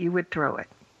would bet you would throw it.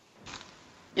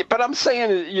 Yeah, but I'm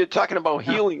saying you're talking about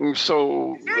healing,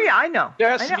 so yeah, I know. There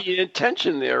has to be an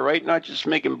intention there, right? Not just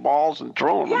making balls and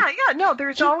throwing them. Yeah, no,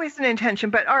 there's always an intention.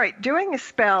 But all right, doing a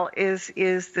spell is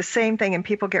the same thing, and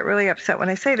people get really upset when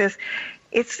I say this.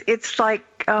 It's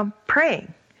like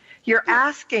praying. You're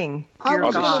asking your I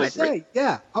was God. going to say,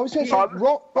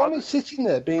 Ron is sitting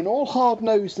there being all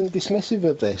hard-nosed and dismissive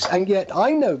of this, and yet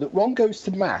I know that Ron goes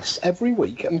to Mass every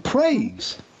week and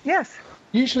prays. Yes.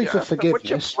 Usually for forgiveness. What's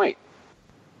your point?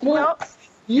 Well,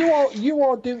 you are.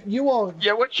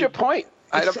 Yeah, what's your point?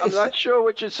 I'm not sure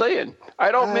what you're saying.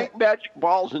 I don't make magic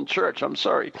balls in church. I'm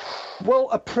sorry. Well,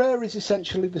 a prayer is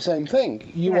essentially the same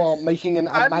thing. You are making a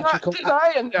magical. I'm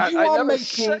not denying that.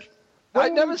 I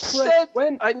never said.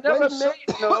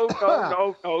 No.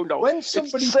 When somebody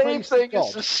it's the same prays to thing God,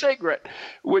 as the cigarette,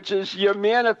 which is you're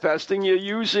manifesting, you're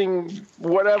using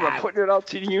whatever, putting it out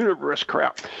to the universe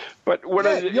crap. But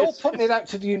you're putting it out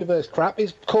to the universe crap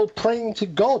is called praying to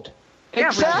God.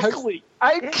 Exactly.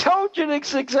 I told you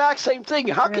it's the exact same thing.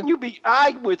 How can you be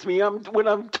eyed with me when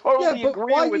I'm totally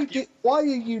agreeing with you? Why are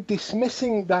you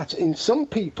dismissing that in some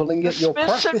people and yet you're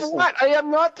practicing? Dismissing what? I am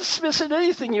not dismissing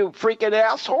anything, you freaking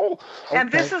asshole. Okay.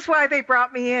 And this is why they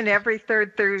brought me in every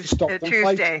third Tuesday.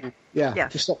 Fighting. Yeah,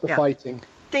 to stop the fighting.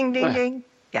 Ding, ding, ding.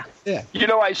 Yeah. You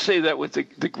know, I say that with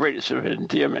the greatest of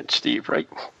endearment, Steve, right?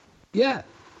 Yeah.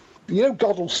 You know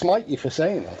God will smite you for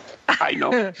saying it. I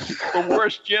know. The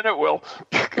worst Janet will.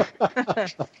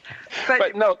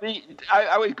 but no,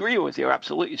 I would agree with you,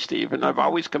 absolutely, Steve. And I've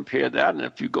always compared that. And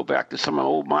if you go back to some of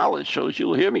old Marla shows,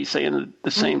 you'll hear me saying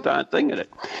the same darn thing in it.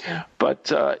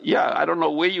 But, I don't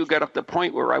know where you got up the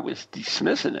point where I was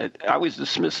dismissing it. I was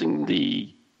dismissing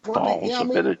the balls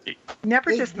of energy.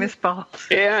 Never dismiss balls.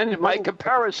 And my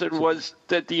comparison was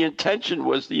that the intention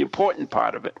was the important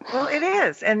part of it. Well, it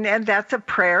is. And that's a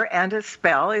prayer and a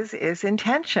spell is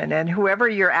intention. And whoever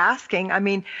you're asking, I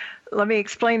mean, let me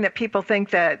explain that people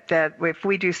think that if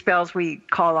we do spells, we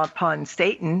call upon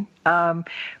Satan.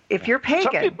 If you're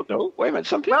pagan. Some people do. Wait a minute.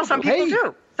 Some people do. Some people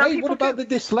do. What about the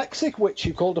dyslexic witch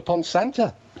who called upon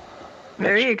Santa?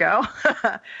 There you go.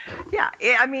 Yeah.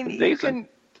 I mean, you can...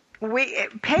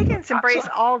 Pagans embrace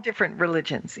all different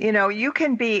religions. You know, you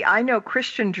can be, I know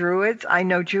Christian druids, I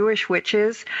know Jewish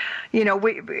witches. You know,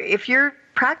 if you're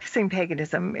practicing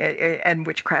paganism and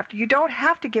witchcraft, you don't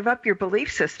have to give up your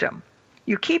belief system.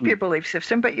 You keep your belief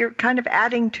system, but you're kind of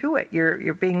adding to it.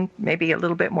 You're being maybe a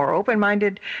little bit more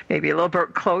open-minded, maybe a little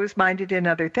bit closed-minded in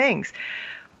other things.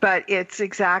 But it's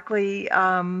exactly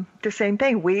the same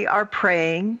thing. We are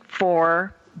praying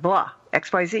for blah.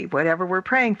 XYZ, whatever we're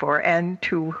praying for, and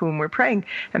to whom we're praying.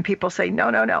 And people say, no.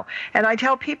 And I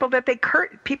tell people that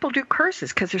people do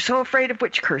curses because they're so afraid of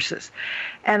witch curses.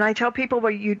 And I tell people, well,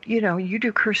 you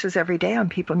do curses every day on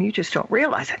people and you just don't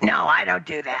realize it. No, I don't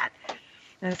do that.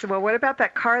 And I said, well, what about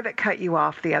that car that cut you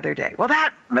off the other day? Well,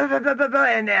 that, blah, blah, blah, blah, blah,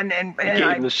 and you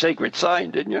gave him the sacred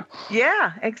sign, didn't you?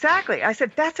 Yeah, exactly. I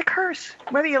said, that's a curse.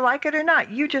 Whether you like it or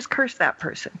not, you just curse that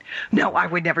person. No, I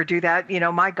would never do that. You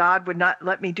know, my God would not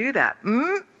let me do that.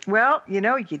 Well, you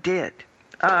know, you did.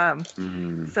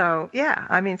 So, yeah,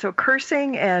 I mean, so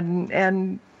cursing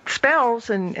and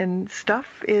spells and stuff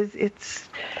it's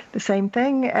the same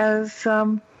thing as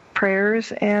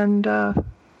prayers and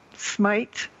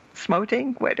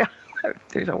smoting.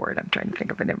 There's a word I'm trying to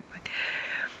think of it.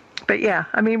 But yeah,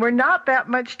 I mean, we're not that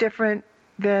much different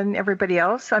than everybody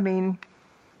else. I mean,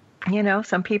 you know,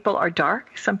 some people are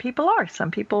dark, some people are.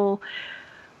 Some people,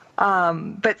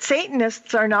 but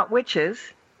Satanists are not witches.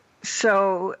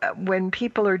 So when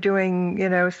people are doing, you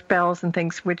know, spells and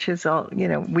things, witches,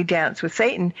 we dance with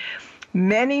Satan.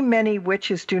 Many, many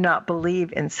witches do not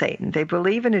believe in Satan. They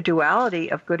believe in a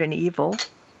duality of good and evil,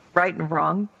 right and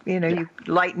wrong, you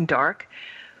light and dark.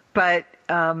 But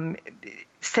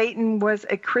Satan was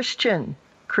a Christian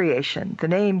creation. The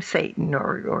name Satan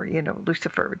or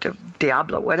Lucifer,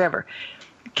 Diablo, whatever,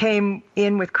 came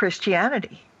in with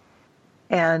Christianity.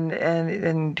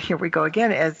 And here we go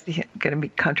again, as going to be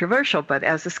controversial, but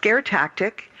as a scare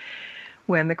tactic.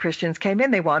 When the Christians came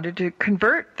in, they wanted to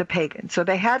convert the pagans. So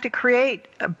they had to create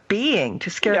a being to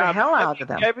scare the hell out of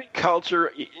them. Every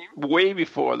culture, way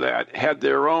before that, had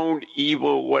their own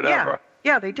evil whatever.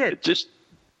 Yeah, they did. It just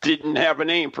didn't have a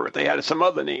name for it. They had some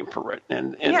other name for it.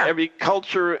 And every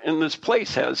culture in this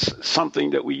place has something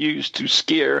that we use to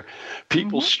scare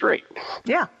people straight.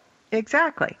 Yeah,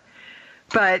 exactly.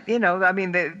 But, I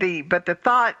mean, the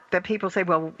thought that people say,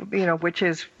 well,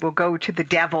 witches will go to the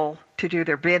devil to do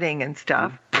their bidding and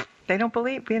stuff. They don't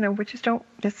believe, witches don't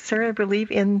necessarily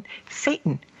believe in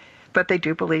Satan, but they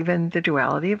do believe in the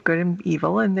duality of good and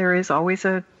evil, and there is always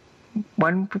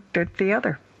one with the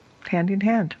other, hand in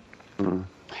hand.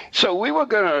 So we were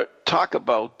going to talk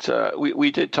about,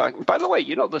 we did talk, by the way,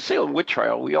 the Salem witch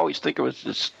trial, we always think it was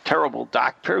this terrible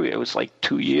dark period. It was like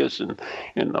 2 years in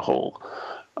the whole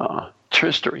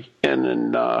history. And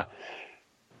then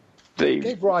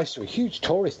gave rise to a huge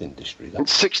tourist industry. In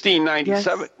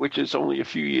 1697, Yes. which is only a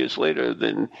few years later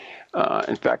than,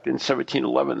 in fact, in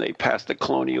 1711, they passed a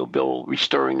colonial bill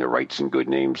restoring the rights and good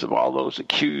names of all those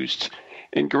accused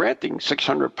and granting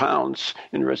 £600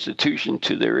 in restitution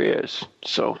to their heirs.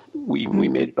 So we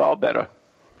made it all better.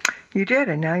 You did,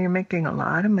 and now you're making a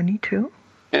lot of money, too.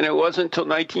 And it wasn't until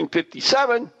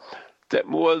 1957 that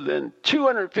more than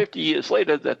 250 years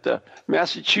later that the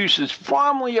Massachusetts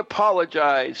formally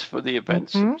apologized for the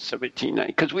events of 1790,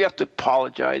 because we have to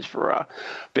apologize for our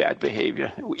bad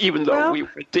behavior, even though we were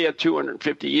there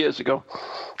 250 years ago.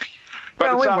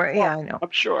 But it's our fault, I know.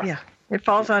 I'm sure. Yeah, it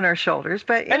falls on our shoulders,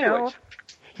 but, you know.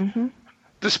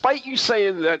 Despite you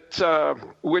saying that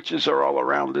witches are all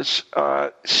around us,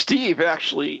 Steve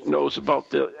actually knows about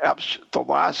the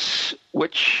last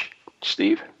witch,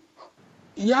 Steve?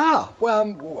 Yeah,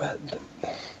 well,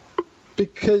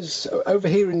 because over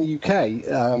here in the UK,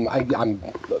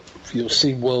 you'll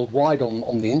see worldwide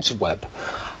on the interweb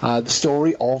the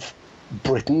story of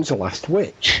Britain's last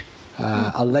witch,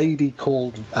 a lady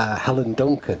called Helen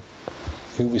Duncan,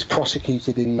 who was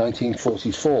prosecuted in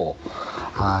 1944.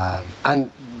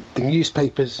 And the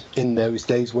newspapers in those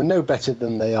days were no better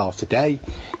than they are today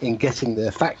in getting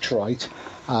their facts right.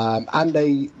 And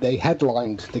they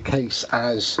headlined the case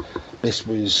as this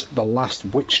was the last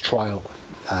witch trial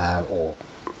or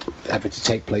ever to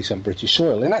take place on British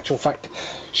soil. In actual fact,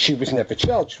 she was never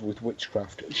charged with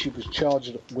witchcraft. She was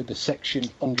charged with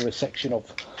under a section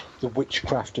of the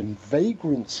Witchcraft and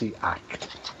Vagrancy Act.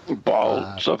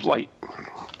 Balls of light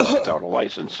without a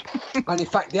license. And in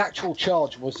fact, the actual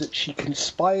charge was that she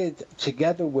conspired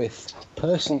together with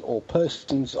person or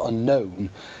persons unknown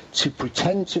to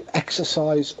pretend to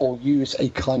exercise or use a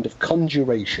kind of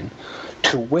conjuration,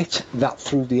 to wit that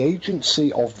through the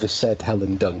agency of the said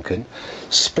Helen Duncan,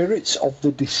 spirits of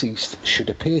the deceased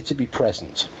should appear to be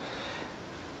present.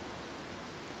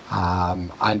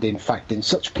 And in fact in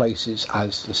such places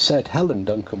as the said Helen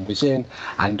Duncan was in,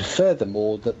 and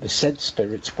furthermore that the said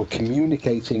spirits were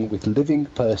communicating with living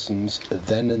persons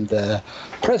then and there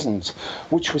present,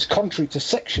 which was contrary to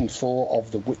Section 4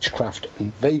 of the Witchcraft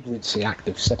and Vagrancy Act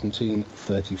of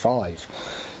 1735.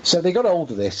 So they got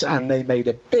hold of this and they made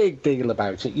a big deal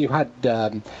about it. You had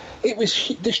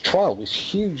this trial was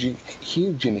huge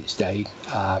in its day.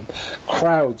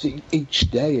 Crowds each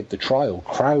day of the trial,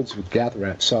 crowds would gather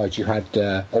outside. You had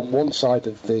on one side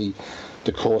of the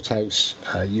courthouse,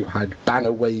 you had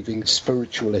banner waving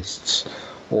spiritualists,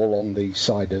 all on the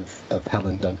side of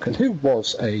Helen Duncan, who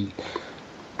was a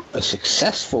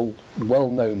successful,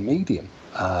 well-known medium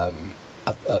at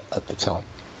the time.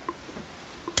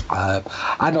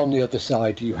 And on the other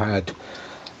side, you had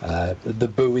the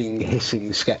booing,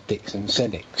 hissing skeptics and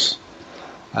cynics.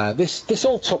 This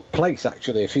all took place,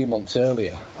 actually, a few months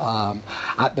earlier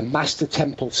at the Master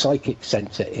Temple Psychic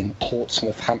Centre in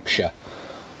Portsmouth, Hampshire.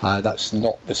 That's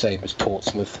not the same as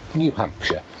Portsmouth, New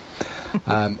Hampshire,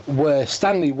 where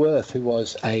Stanley Worth, who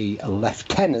was a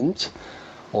lieutenant,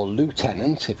 or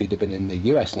lieutenant if he'd have been in the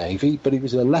US Navy, but he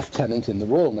was a lieutenant in the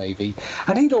Royal Navy,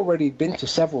 and he'd already been to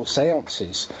several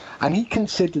seances, and he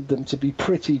considered them to be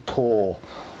pretty poor.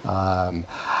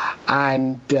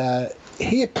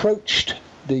 He approached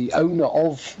the owner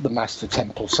of the Master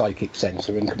Temple Psychic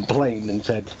Centre and complained and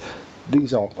said,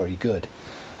 these aren't very good.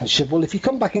 And she said, well, if you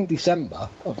come back in December,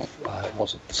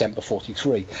 was it December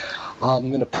 43, I'm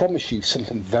going to promise you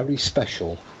something very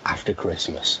special after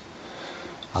Christmas.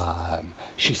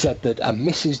 She said that a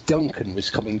Mrs. Duncan was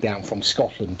coming down from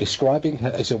Scotland, describing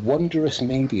her as a wondrous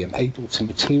medium able to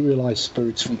materialise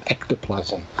spirits from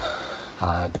ectoplasm.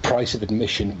 The price of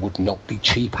admission would not be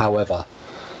cheap, however,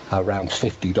 around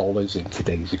 $50 in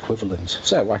today's equivalent,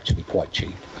 so actually quite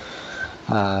cheap.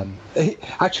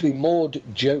 Actually, Maud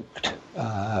joked,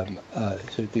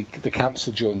 so the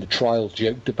counsel during the trial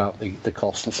joked about the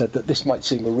cost and said that this might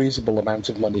seem a reasonable amount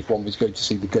of money if one was going to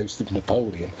see the ghost of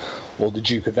Napoleon or the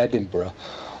Duke of Edinburgh,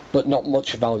 but not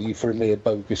much value for a mere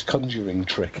bogus conjuring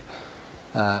trick.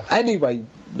 Anyway,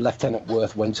 Lieutenant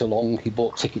Worth went along. He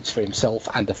bought tickets for himself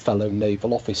and a fellow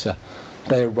naval officer.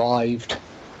 They arrived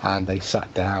and they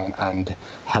sat down, and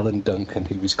Helen Duncan,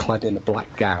 who was clad in a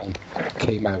black gown,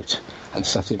 came out and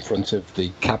sat in front of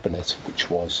the cabinet, which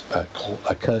was a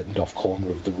curtained-off corner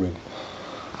of the room.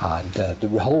 And the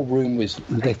whole room was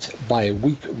lit by a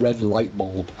weak red light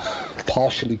bulb,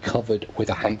 partially covered with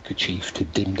a handkerchief to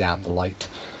dim down the light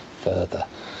further.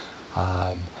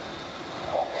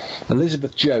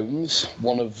 Elizabeth Jones,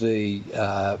 one of the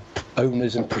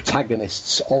owners and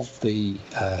protagonists of the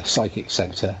Psychic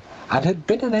Centre, and had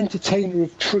been an entertainer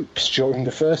of troops during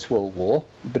the First World War,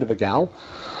 a bit of a gal,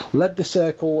 led the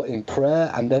circle in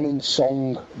prayer and then in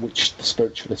song, which the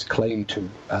spiritualists claimed to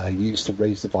use to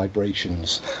raise the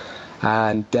vibrations.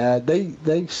 And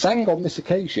they sang on this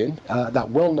occasion that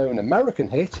well-known American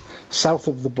hit, South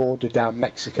of the Border Down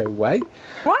Mexico Way,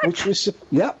 which was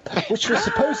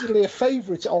supposedly a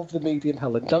favourite of the medium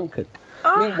Helen Duncan.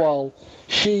 Meanwhile,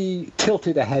 she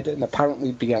tilted her head and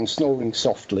apparently began snoring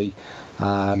softly,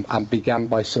 and began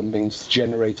by some means to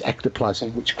generate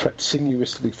ectoplasm, which crept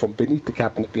sinuously from beneath the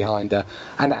cabinet behind her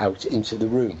and out into the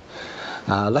room.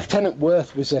 Lieutenant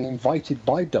Worth was then invited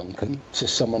by Duncan to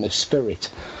summon a spirit,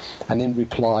 and in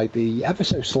reply, the ever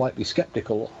so slightly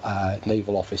sceptical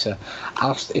naval officer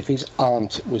asked if his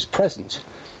aunt was present,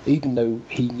 even though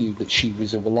he knew that she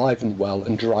was alive and well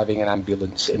and driving an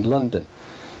ambulance in London.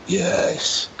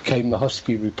 "Yes," came the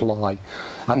husky reply,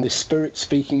 and the spirit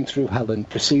speaking through Helen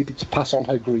proceeded to pass on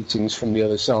her greetings from the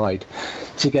other side,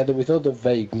 together with other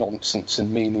vague nonsense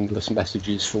and meaningless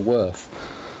messages for Worth.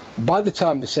 By the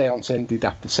time the séance ended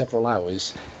after several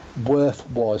hours,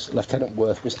 Lieutenant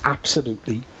Worth was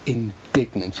absolutely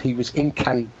indignant. He was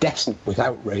incandescent with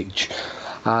outrage,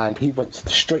 and he went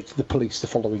straight to the police the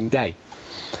following day.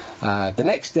 The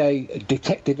next day,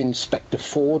 Detective Inspector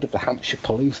Ford of the Hampshire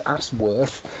Police asked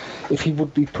Worth if he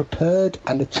would be prepared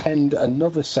and attend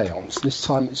another séance, this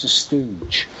time as a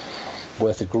stooge.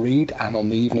 Worth agreed, and on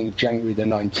the evening of January the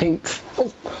 19th,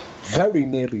 very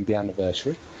nearly the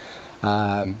anniversary,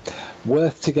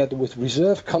 Worth, together with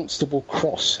Reserve Constable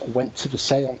Cross, went to the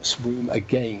séance room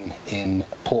again in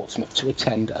Portsmouth to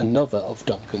attend another of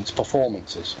Duncan's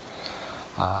performances.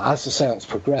 As the séance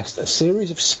progressed, a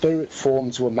series of spirit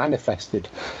forms were manifested.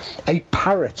 A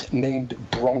parrot named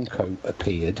Bronco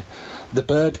appeared. The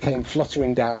bird came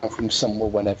fluttering down from somewhere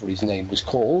whenever his name was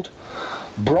called.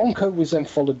 Bronco was then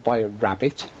followed by a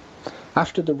rabbit.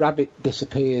 After the rabbit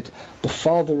disappeared, the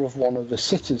father of one of the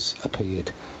sitters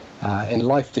appeared. In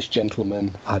life, this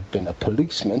gentleman had been a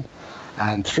policeman,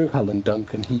 and through Helen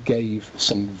Duncan, he gave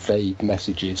some vague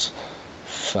messages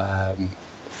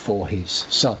for his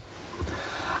son.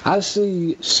 As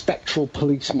the spectral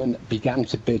policeman began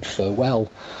to bid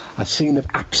farewell, a scene of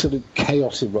absolute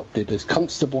chaos erupted as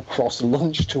Constable Cross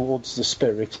lunged towards the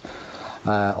spirit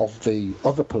of the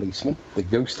other policeman, the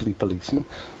ghostly policeman,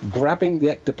 grabbing the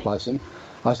ectoplasm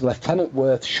as Lieutenant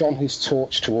Worth shone his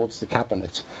torch towards the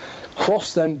cabinet.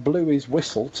 Cross then blew his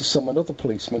whistle to summon other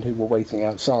policemen who were waiting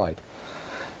outside.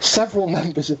 Several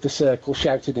members of the circle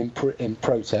shouted in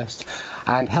protest,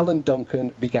 and Helen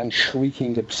Duncan began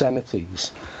shrieking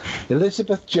obscenities.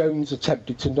 Elizabeth Jones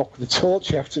attempted to knock the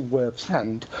torch out of Worth's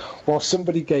hand, while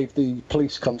somebody gave the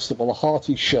police constable a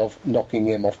hearty shove, knocking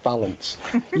him off balance.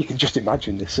 You can just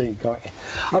imagine the scene, can't you?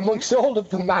 Amongst all of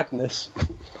the madness,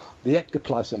 the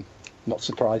ectoplasm, not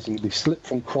surprisingly, slipped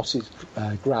from Cross's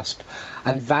grasp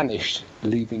and vanished,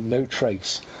 leaving no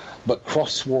trace. But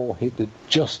Cross swore it had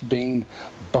just been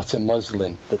butter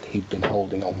muslin that he'd been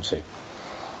holding on to.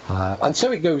 And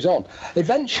so it goes on.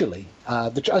 Eventually,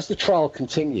 as the trial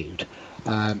continued,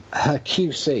 her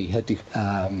QC,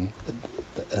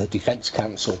 her defence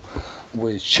counsel,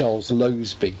 was Charles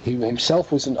Loseby, who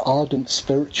himself was an ardent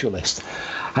spiritualist,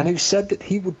 and who said that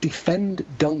he would defend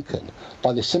Duncan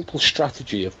by the simple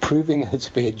strategy of proving her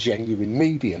to be a genuine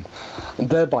medium, and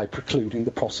thereby precluding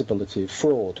the possibility of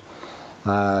fraud.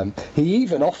 He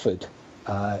even offered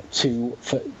to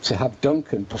have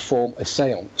Duncan perform a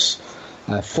séance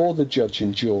for the judge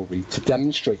and jury to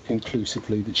demonstrate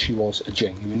conclusively that she was a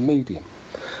genuine medium.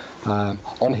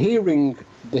 On hearing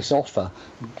this offer,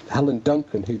 Helen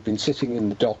Duncan, who'd been sitting in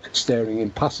the dock staring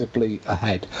impassively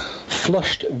ahead,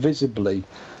 flushed visibly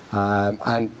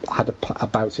and had a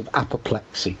bout of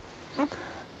apoplexy.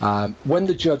 When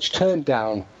the judge turned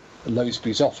down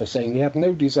Loseby's offer, saying he had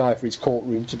no desire for his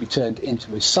courtroom to be turned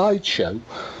into a sideshow,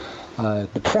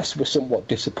 the press were somewhat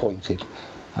disappointed.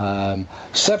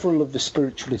 Several of the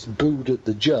spiritualists booed at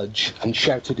the judge and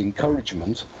shouted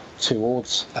encouragement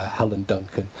towards Helen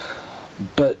Duncan,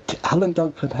 but Helen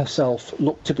Duncan herself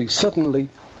looked to be suddenly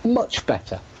much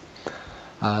better.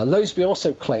 Loseby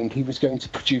also claimed he was going to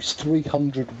produce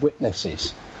 300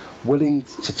 witnesses willing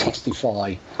to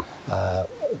testify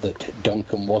that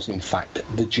Duncan was in fact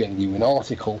the genuine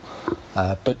article,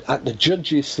 but at the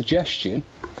judge's suggestion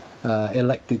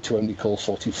elected to only call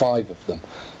 45 of them,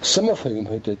 some of whom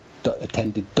had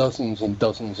attended dozens and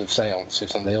dozens of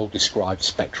seances, and they all described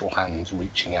spectral hands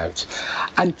reaching out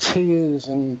and tears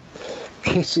and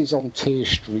kisses on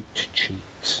tear-streaked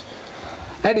cheeks.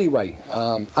 Anyway,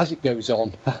 as it goes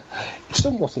on,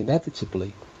 somewhat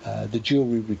inevitably, the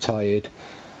jury retired,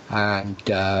 and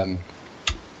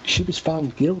she was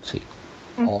found guilty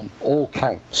on all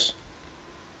counts.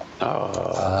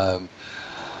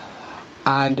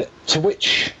 And to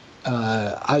which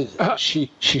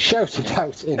she shouted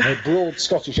out in her broad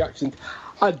Scottish accent,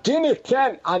 "I dinna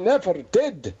ken, I never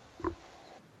did."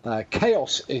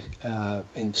 Chaos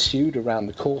ensued around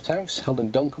the courthouse.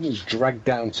 Helen Duncan was dragged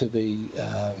down to be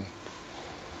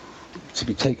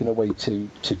taken away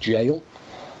to jail.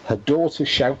 Her daughter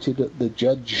shouted at the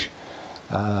judge,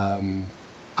 and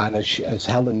as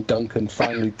Helen Duncan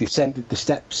finally descended the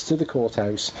steps to the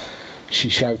courthouse, she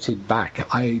shouted back,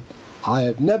 I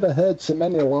have never heard so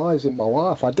many lies in my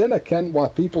life. I dinna ken why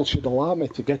people should allow me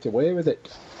to get away with it."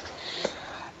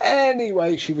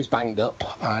 Anyway, she was banged up,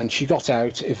 and she got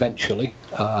out eventually.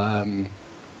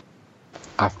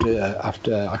 After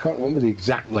I can't remember the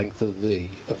exact length of the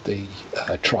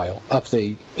trial of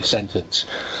the sentence,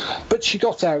 but she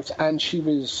got out, and she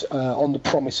was on the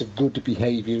promise of good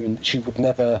behaviour, and she would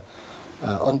never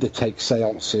undertake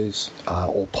seances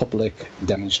or public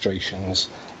demonstrations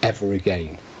ever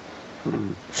again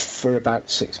for about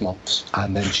 6 months,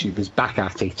 and then she was back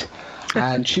at it,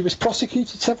 and she was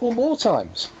prosecuted several more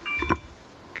times.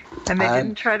 And they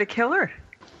didn't try to kill her?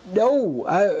 No,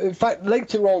 in fact,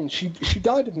 later on, she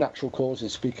died of natural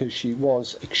causes because she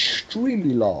was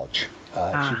extremely large.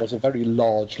 She was a very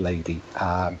large lady,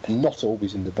 and not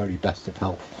always in the very best of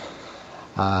health.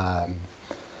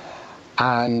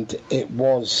 And it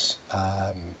was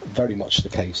very much the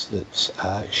case that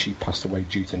she passed away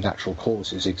due to natural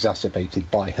causes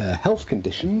exacerbated by her health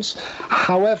conditions.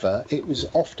 However, it was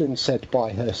often said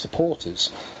by her supporters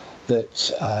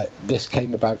that this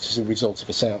came about as a result of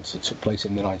a séance that took place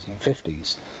in the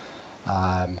 1950s,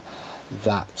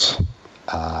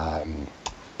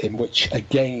 in which,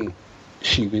 again,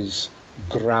 she was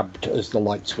grabbed as the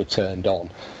lights were turned on.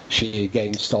 She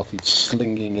again started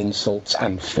slinging insults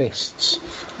and fists,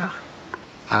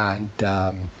 and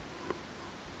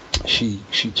she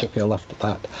took ill after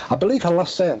that. I believe her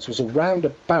last séance was around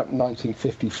about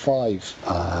 1955,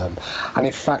 and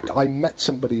in fact I met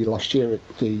somebody last year at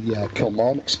the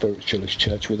Kilmarnock Spiritualist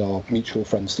Church with our mutual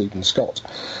friend Stephen Scott,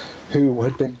 who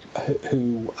had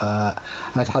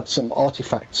had some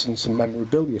artifacts and some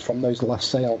memorabilia from those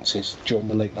last séances during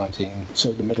the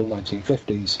the middle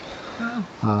 1950s,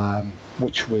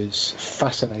 which was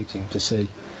fascinating to see.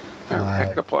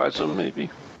 Ectoplasm, maybe.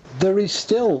 There is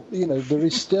still, there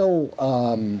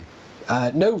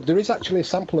is actually a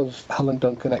sample of Helen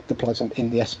Duncan ectoplasm in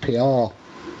the SPR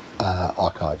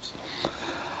archives.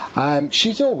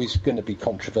 She's always going to be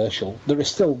controversial. There are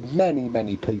still many,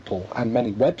 many people and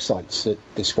many websites that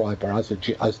describe her as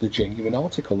the genuine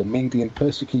article, a medium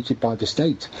persecuted by the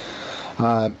state.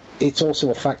 It's also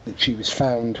a fact that she was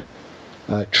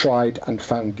tried and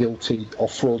found guilty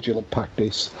of fraudulent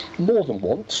practice more than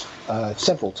once,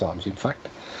 several times in fact,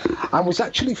 and was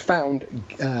actually found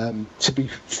to be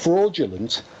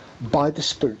fraudulent by the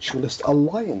Spiritualist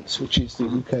Alliance, which is the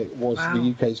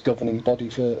UK's governing body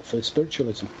for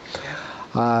spiritualism.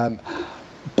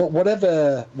 But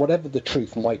whatever the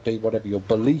truth might be, whatever your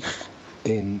belief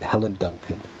in Helen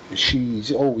Duncan,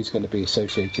 she's always going to be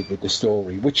associated with the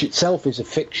story, which itself is a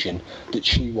fiction, that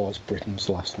she was Britain's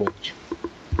last witch.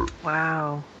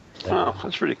 Wow. Wow,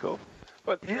 that's pretty cool.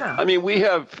 But yeah, I mean, we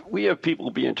have people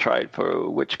being tried for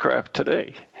witchcraft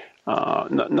today. Not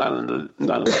in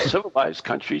the civilized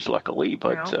countries, luckily,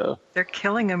 but they're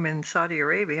killing them in Saudi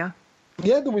Arabia.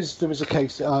 Yeah, there was a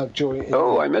case during.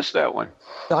 I missed that one.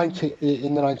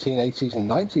 In the 1980s and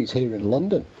 90s here in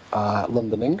London,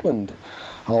 England,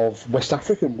 of West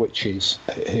African witches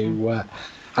who,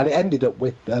 and it ended up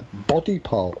with body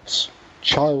parts,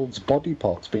 child's body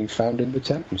parts being found in the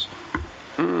Thames.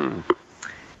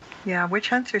 Yeah, witch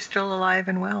hunts are still alive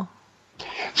and well.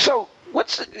 So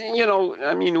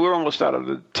I mean, we're almost out of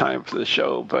the time for the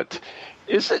show, but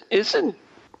isn't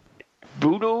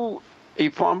voodoo a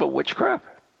form of witchcraft?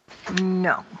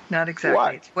 No, not exactly.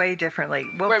 Why? It's way differently.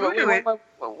 Well,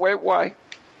 why?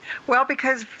 Well,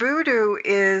 because voodoo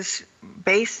is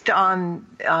based on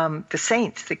the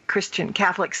saints, the Christian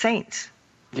Catholic saints.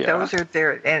 Yeah. Those are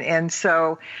there, and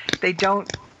so they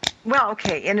don't. Well,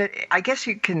 okay, and I guess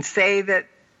you can say that.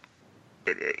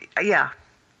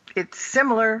 It's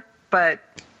similar, but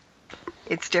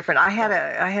it's different. I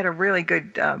had a really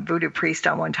good voodoo priest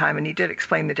on one time, and he did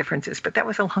explain the differences, but that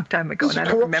was a long time ago, and I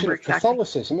don't remember exactly. It's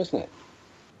Catholicism, isn't it?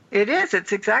 It is.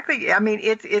 It's exactly. I mean,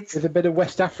 it's with a bit of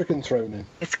West African thrown in.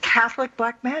 It's Catholic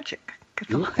black magic.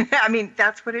 I mean,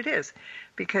 that's what it is,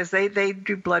 because they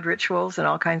do blood rituals and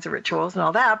all kinds of rituals and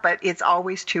all that, but it's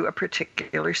always to a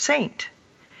particular saint.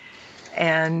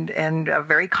 and a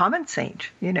very common saint.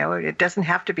 It doesn't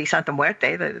have to be Santa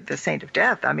Muerte, the saint of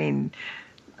death. I mean,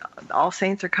 all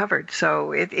saints are covered.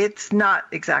 So it's not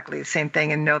exactly the same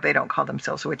thing. And no, they don't call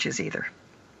themselves witches either.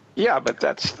 Yeah, but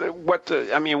that's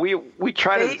we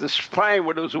try to define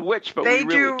what is a witch, but we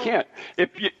really can't.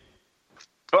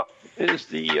 Is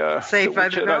the Saved by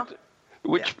the Bell?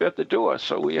 Witch at the door,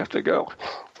 so we have to go.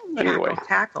 Anyway.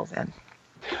 Tackle then.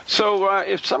 So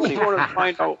if somebody wanted to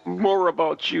find out more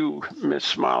about you,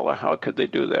 Miss Marla, how could they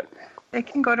do that? They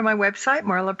can go to my website,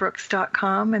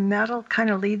 marlabrooks.com, and that'll kind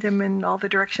of lead them in all the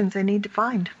directions they need to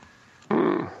find.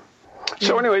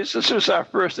 So anyways, this is our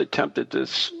first attempt at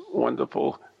this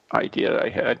wonderful idea I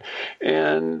had,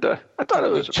 and I thought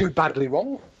it was too badly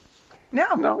wrong.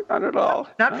 No, not at all.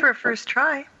 Not for a first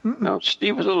try. No,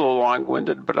 Steve was a little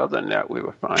long-winded, but other than that, we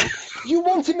were fine. You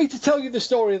wanted me to tell you the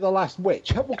story of the last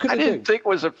witch. What could I do? didn't think it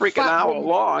was a freaking hour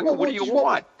long. What do you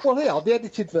want? Well, here, the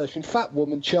edited version. Fat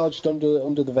woman charged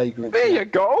under the vagrant. There you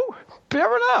go.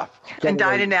 Fair enough. And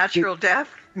died a natural death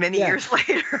many years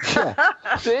later. Yeah.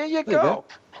 There you go.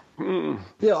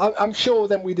 Yeah, I'm sure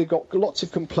then we'd have got lots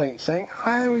of complaints saying,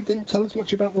 we didn't tell us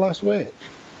much about the last witch.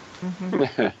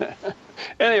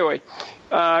 Anyway,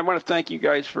 I want to thank you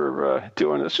guys for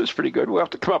doing this. It's pretty good. We'll have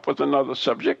to come up with another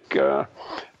subject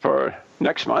for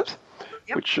next month,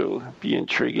 which will be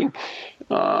intriguing.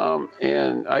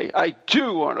 And I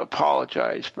do want to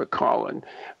apologize for calling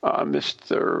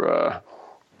Mr.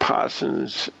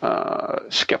 Parsons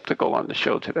skeptical on the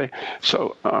show today.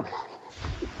 So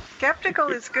skeptical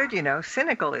is good,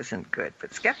 Cynical isn't good,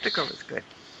 but skeptical is good.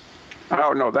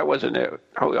 Oh, no, that wasn't it.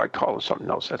 Oh, I called it something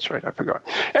else. That's right. I forgot.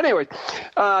 Anyway,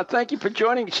 thank you for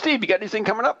joining. Steve, you got anything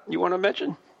coming up you want to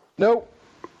mention? No.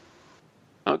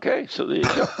 Okay, so there you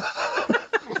go.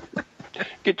 You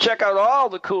can check out all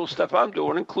the cool stuff I'm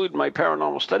doing, including my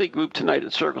paranormal study group tonight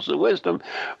at Circles of Wisdom,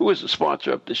 who is the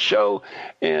sponsor of the show,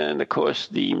 and, of course,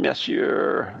 the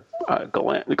Messier, the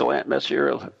Gallant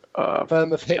Messier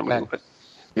Firm of Hitmen.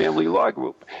 Family Law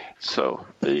Group. So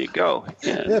there you go.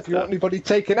 And, if you want anybody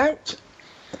taken out,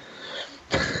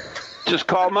 just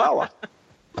call Marla.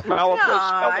 Marla puts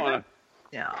stuff on it.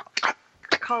 Yeah.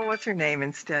 Call what's her name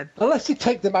instead. Unless you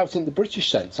take them out in the British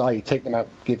sense, i.e. take them out,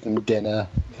 give them dinner.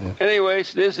 Yeah.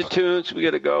 Anyways, there's the tunes. We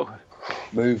got to go.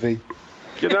 Movie.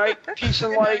 Good night. Peace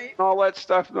and light and all that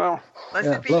stuff now.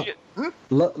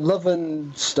 Love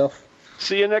and stuff.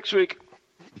 See you next week.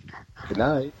 Good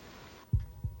night.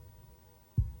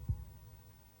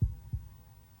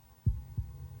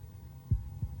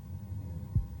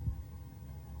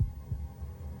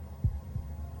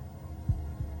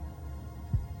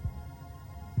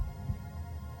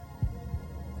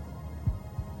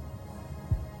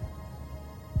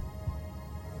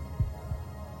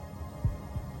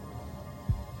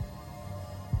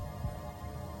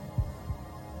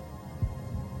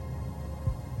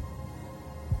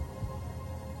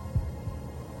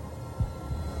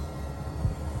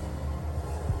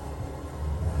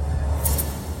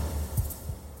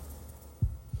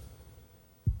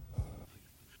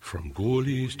 From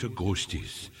ghoulies to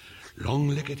ghosties,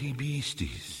 long-leggedy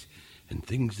beasties, and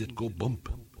things that go bump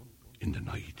in the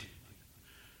night.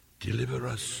 Deliver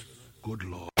us, good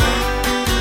Lord.